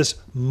because we have this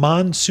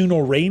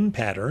monsoonal rain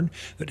pattern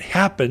that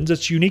happens.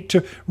 It's unique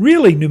to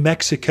really New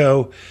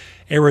Mexico,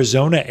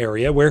 Arizona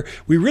area, where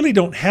we really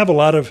don't have a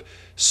lot of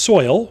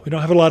soil. We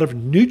don't have a lot of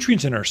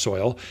nutrients in our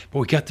soil, but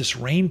we got this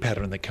rain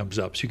pattern that comes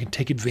up, so you can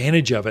take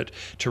advantage of it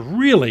to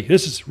really,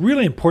 this is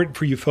really important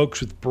for you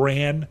folks with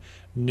brand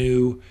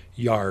new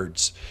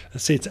yards.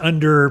 Let's say it's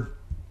under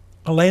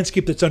a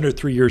landscape that's under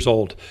 3 years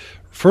old.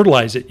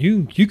 Fertilize it.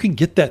 You can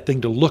get that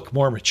thing to look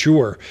more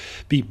mature,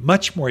 be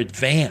much more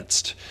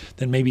advanced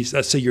than maybe,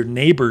 let's say, your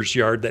neighbor's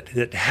yard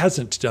that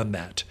hasn't done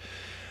that.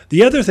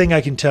 The other thing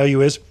I can tell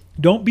you is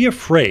don't be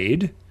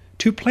afraid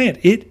to plant.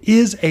 It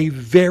is a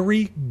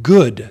very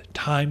good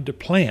time to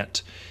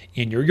plant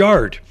in your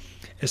yard,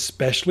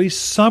 especially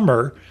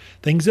summer,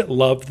 things that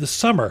love the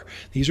summer.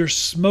 These are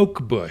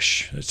smoke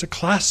bush. It's a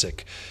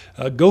classic.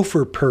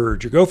 Gopher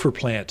purge or gopher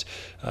plant,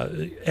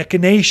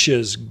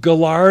 echinaceas,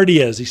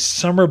 gaillardias, these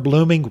summer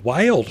blooming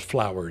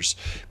wildflowers,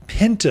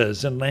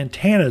 pentas and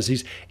lantanas,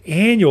 these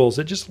annuals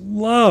that just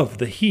love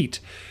the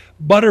heat.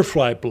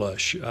 Butterfly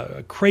bush,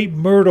 crepe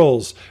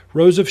myrtles,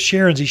 rose of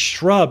Sharon, these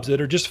shrubs that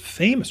are just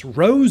famous,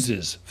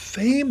 roses,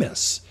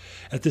 famous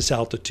at this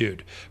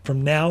altitude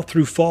from now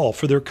through fall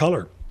for their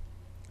color.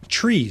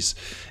 Trees,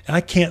 I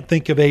can't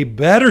think of a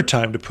better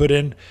time to put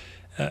in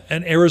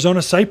an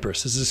Arizona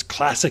cypress. This is this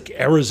classic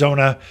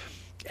Arizona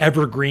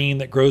evergreen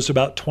that grows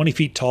about 20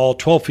 feet tall,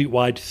 12 feet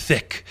wide,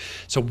 thick.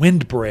 It's a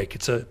windbreak.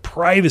 It's a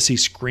privacy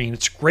screen.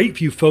 It's great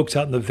for you folks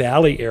out in the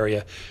valley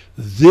area.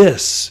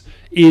 This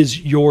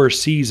is your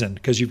season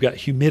because you've got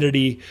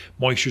humidity.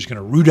 Moisture is going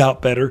to root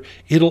out better.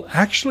 It'll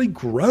actually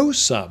grow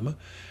some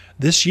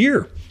this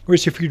year.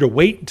 Whereas if you're to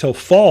wait until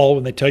fall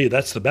when they tell you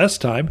that's the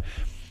best time,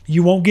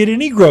 you won't get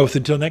any growth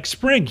until next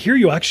spring. Here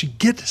you'll actually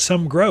get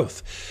some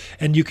growth.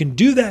 And you can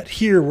do that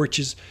here, which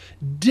is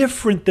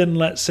different than,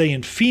 let's say,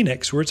 in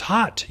Phoenix where it's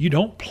hot. You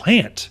don't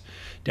plant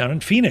down in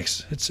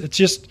Phoenix. It's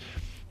just,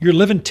 you're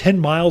living 10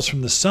 miles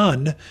from the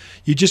sun.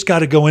 You just got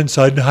to go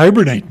inside and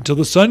hibernate until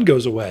the sun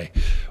goes away,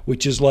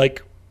 which is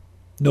like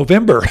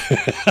November.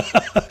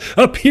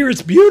 Up here,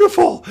 it's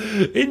beautiful.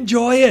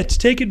 Enjoy it.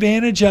 Take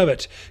advantage of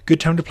it.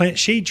 Good time to plant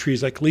shade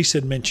trees like Lisa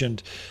had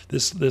mentioned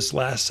this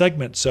last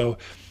segment. So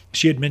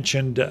she had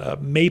mentioned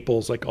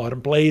maples like autumn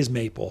blaze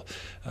maple,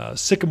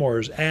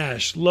 sycamores,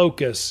 ash,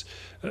 locusts,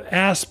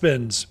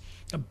 aspens,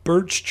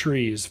 birch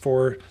trees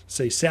for,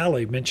 say,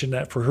 Sally mentioned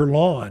that for her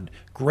lawn.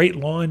 Great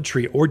lawn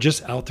tree, or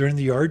just out there in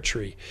the yard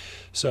tree.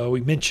 So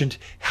we mentioned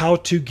how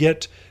to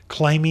get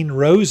climbing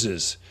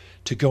roses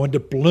to go into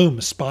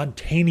bloom,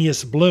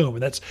 spontaneous bloom.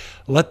 And that's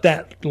let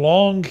that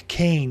long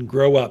cane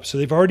grow up. So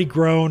they've already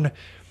grown,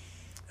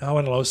 I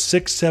don't know,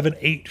 6, 7,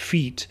 8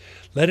 feet.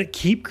 Let it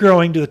keep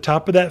growing to the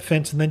top of that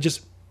fence and then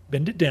just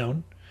bend it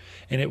down.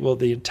 And it will,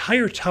 the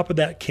entire top of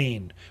that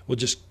cane will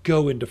just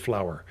go into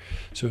flower.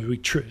 So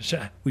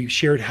we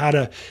shared how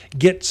to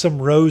get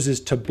some roses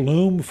to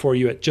bloom for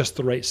you at just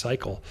the right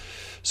cycle.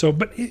 So,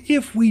 but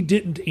if we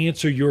didn't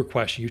answer your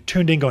question, you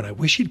tuned in going, I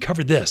wish you'd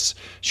covered this.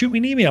 Shoot me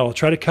an email. I'll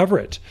try to cover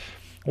it.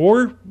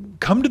 Or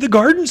come to the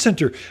garden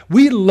center.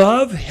 We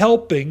love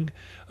helping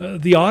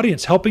the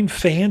audience, helping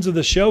fans of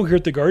the show here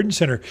at the Garden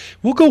Center.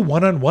 We'll go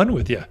one-on-one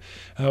with you.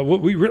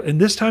 In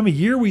this time of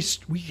year, we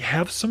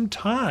have some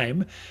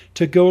time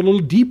to go a little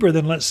deeper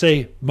than, let's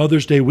say,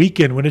 Mother's Day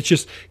weekend when it's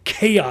just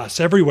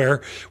chaos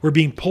everywhere. We're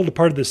being pulled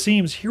apart at the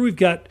seams. Here we've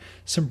got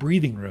some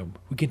breathing room.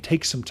 We can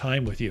take some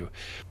time with you.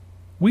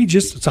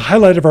 It's a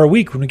highlight of our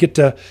week when we get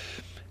to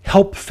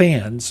help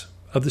fans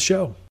of the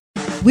show.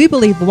 We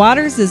believe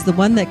Waters is the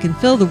one that can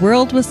fill the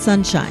world with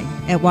sunshine.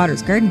 At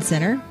Waters Garden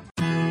Center.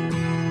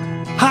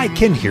 Hi,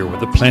 Ken here with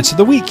the plants of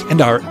the week and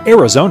our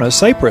Arizona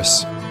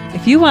cypress.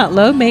 If you want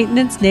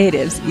low-maintenance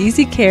natives,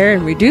 easy care,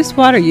 and reduced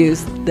water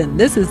use, then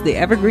this is the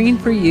evergreen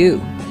for you.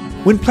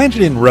 When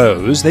planted in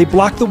rows, they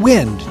block the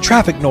wind,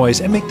 traffic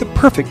noise, and make the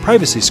perfect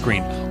privacy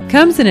screen.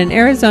 Comes in an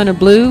Arizona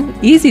blue,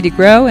 easy to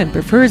grow, and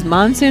prefers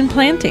monsoon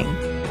planting.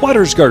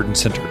 Waters Garden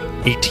Center,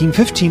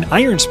 1815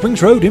 Iron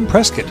Springs Road in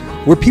Prescott,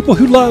 where people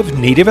who love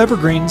native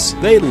evergreens,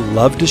 they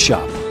love to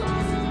shop.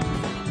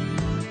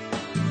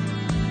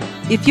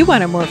 If you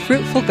want a more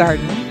fruitful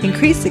garden,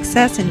 increase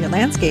success in your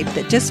landscape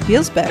that just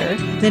feels better,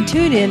 then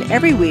tune in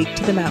every week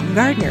to The Mountain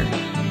Gardener.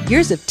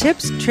 Years of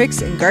tips,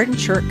 tricks, and garden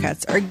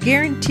shortcuts are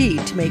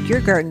guaranteed to make your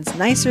gardens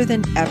nicer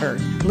than ever.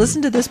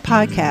 Listen to this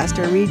podcast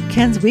or read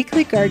Ken's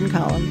weekly garden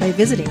column by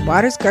visiting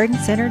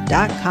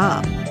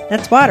watersgardencenter.com.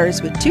 That's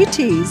Waters with 2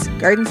 T's,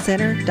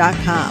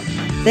 gardencenter.com.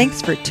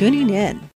 Thanks for tuning in.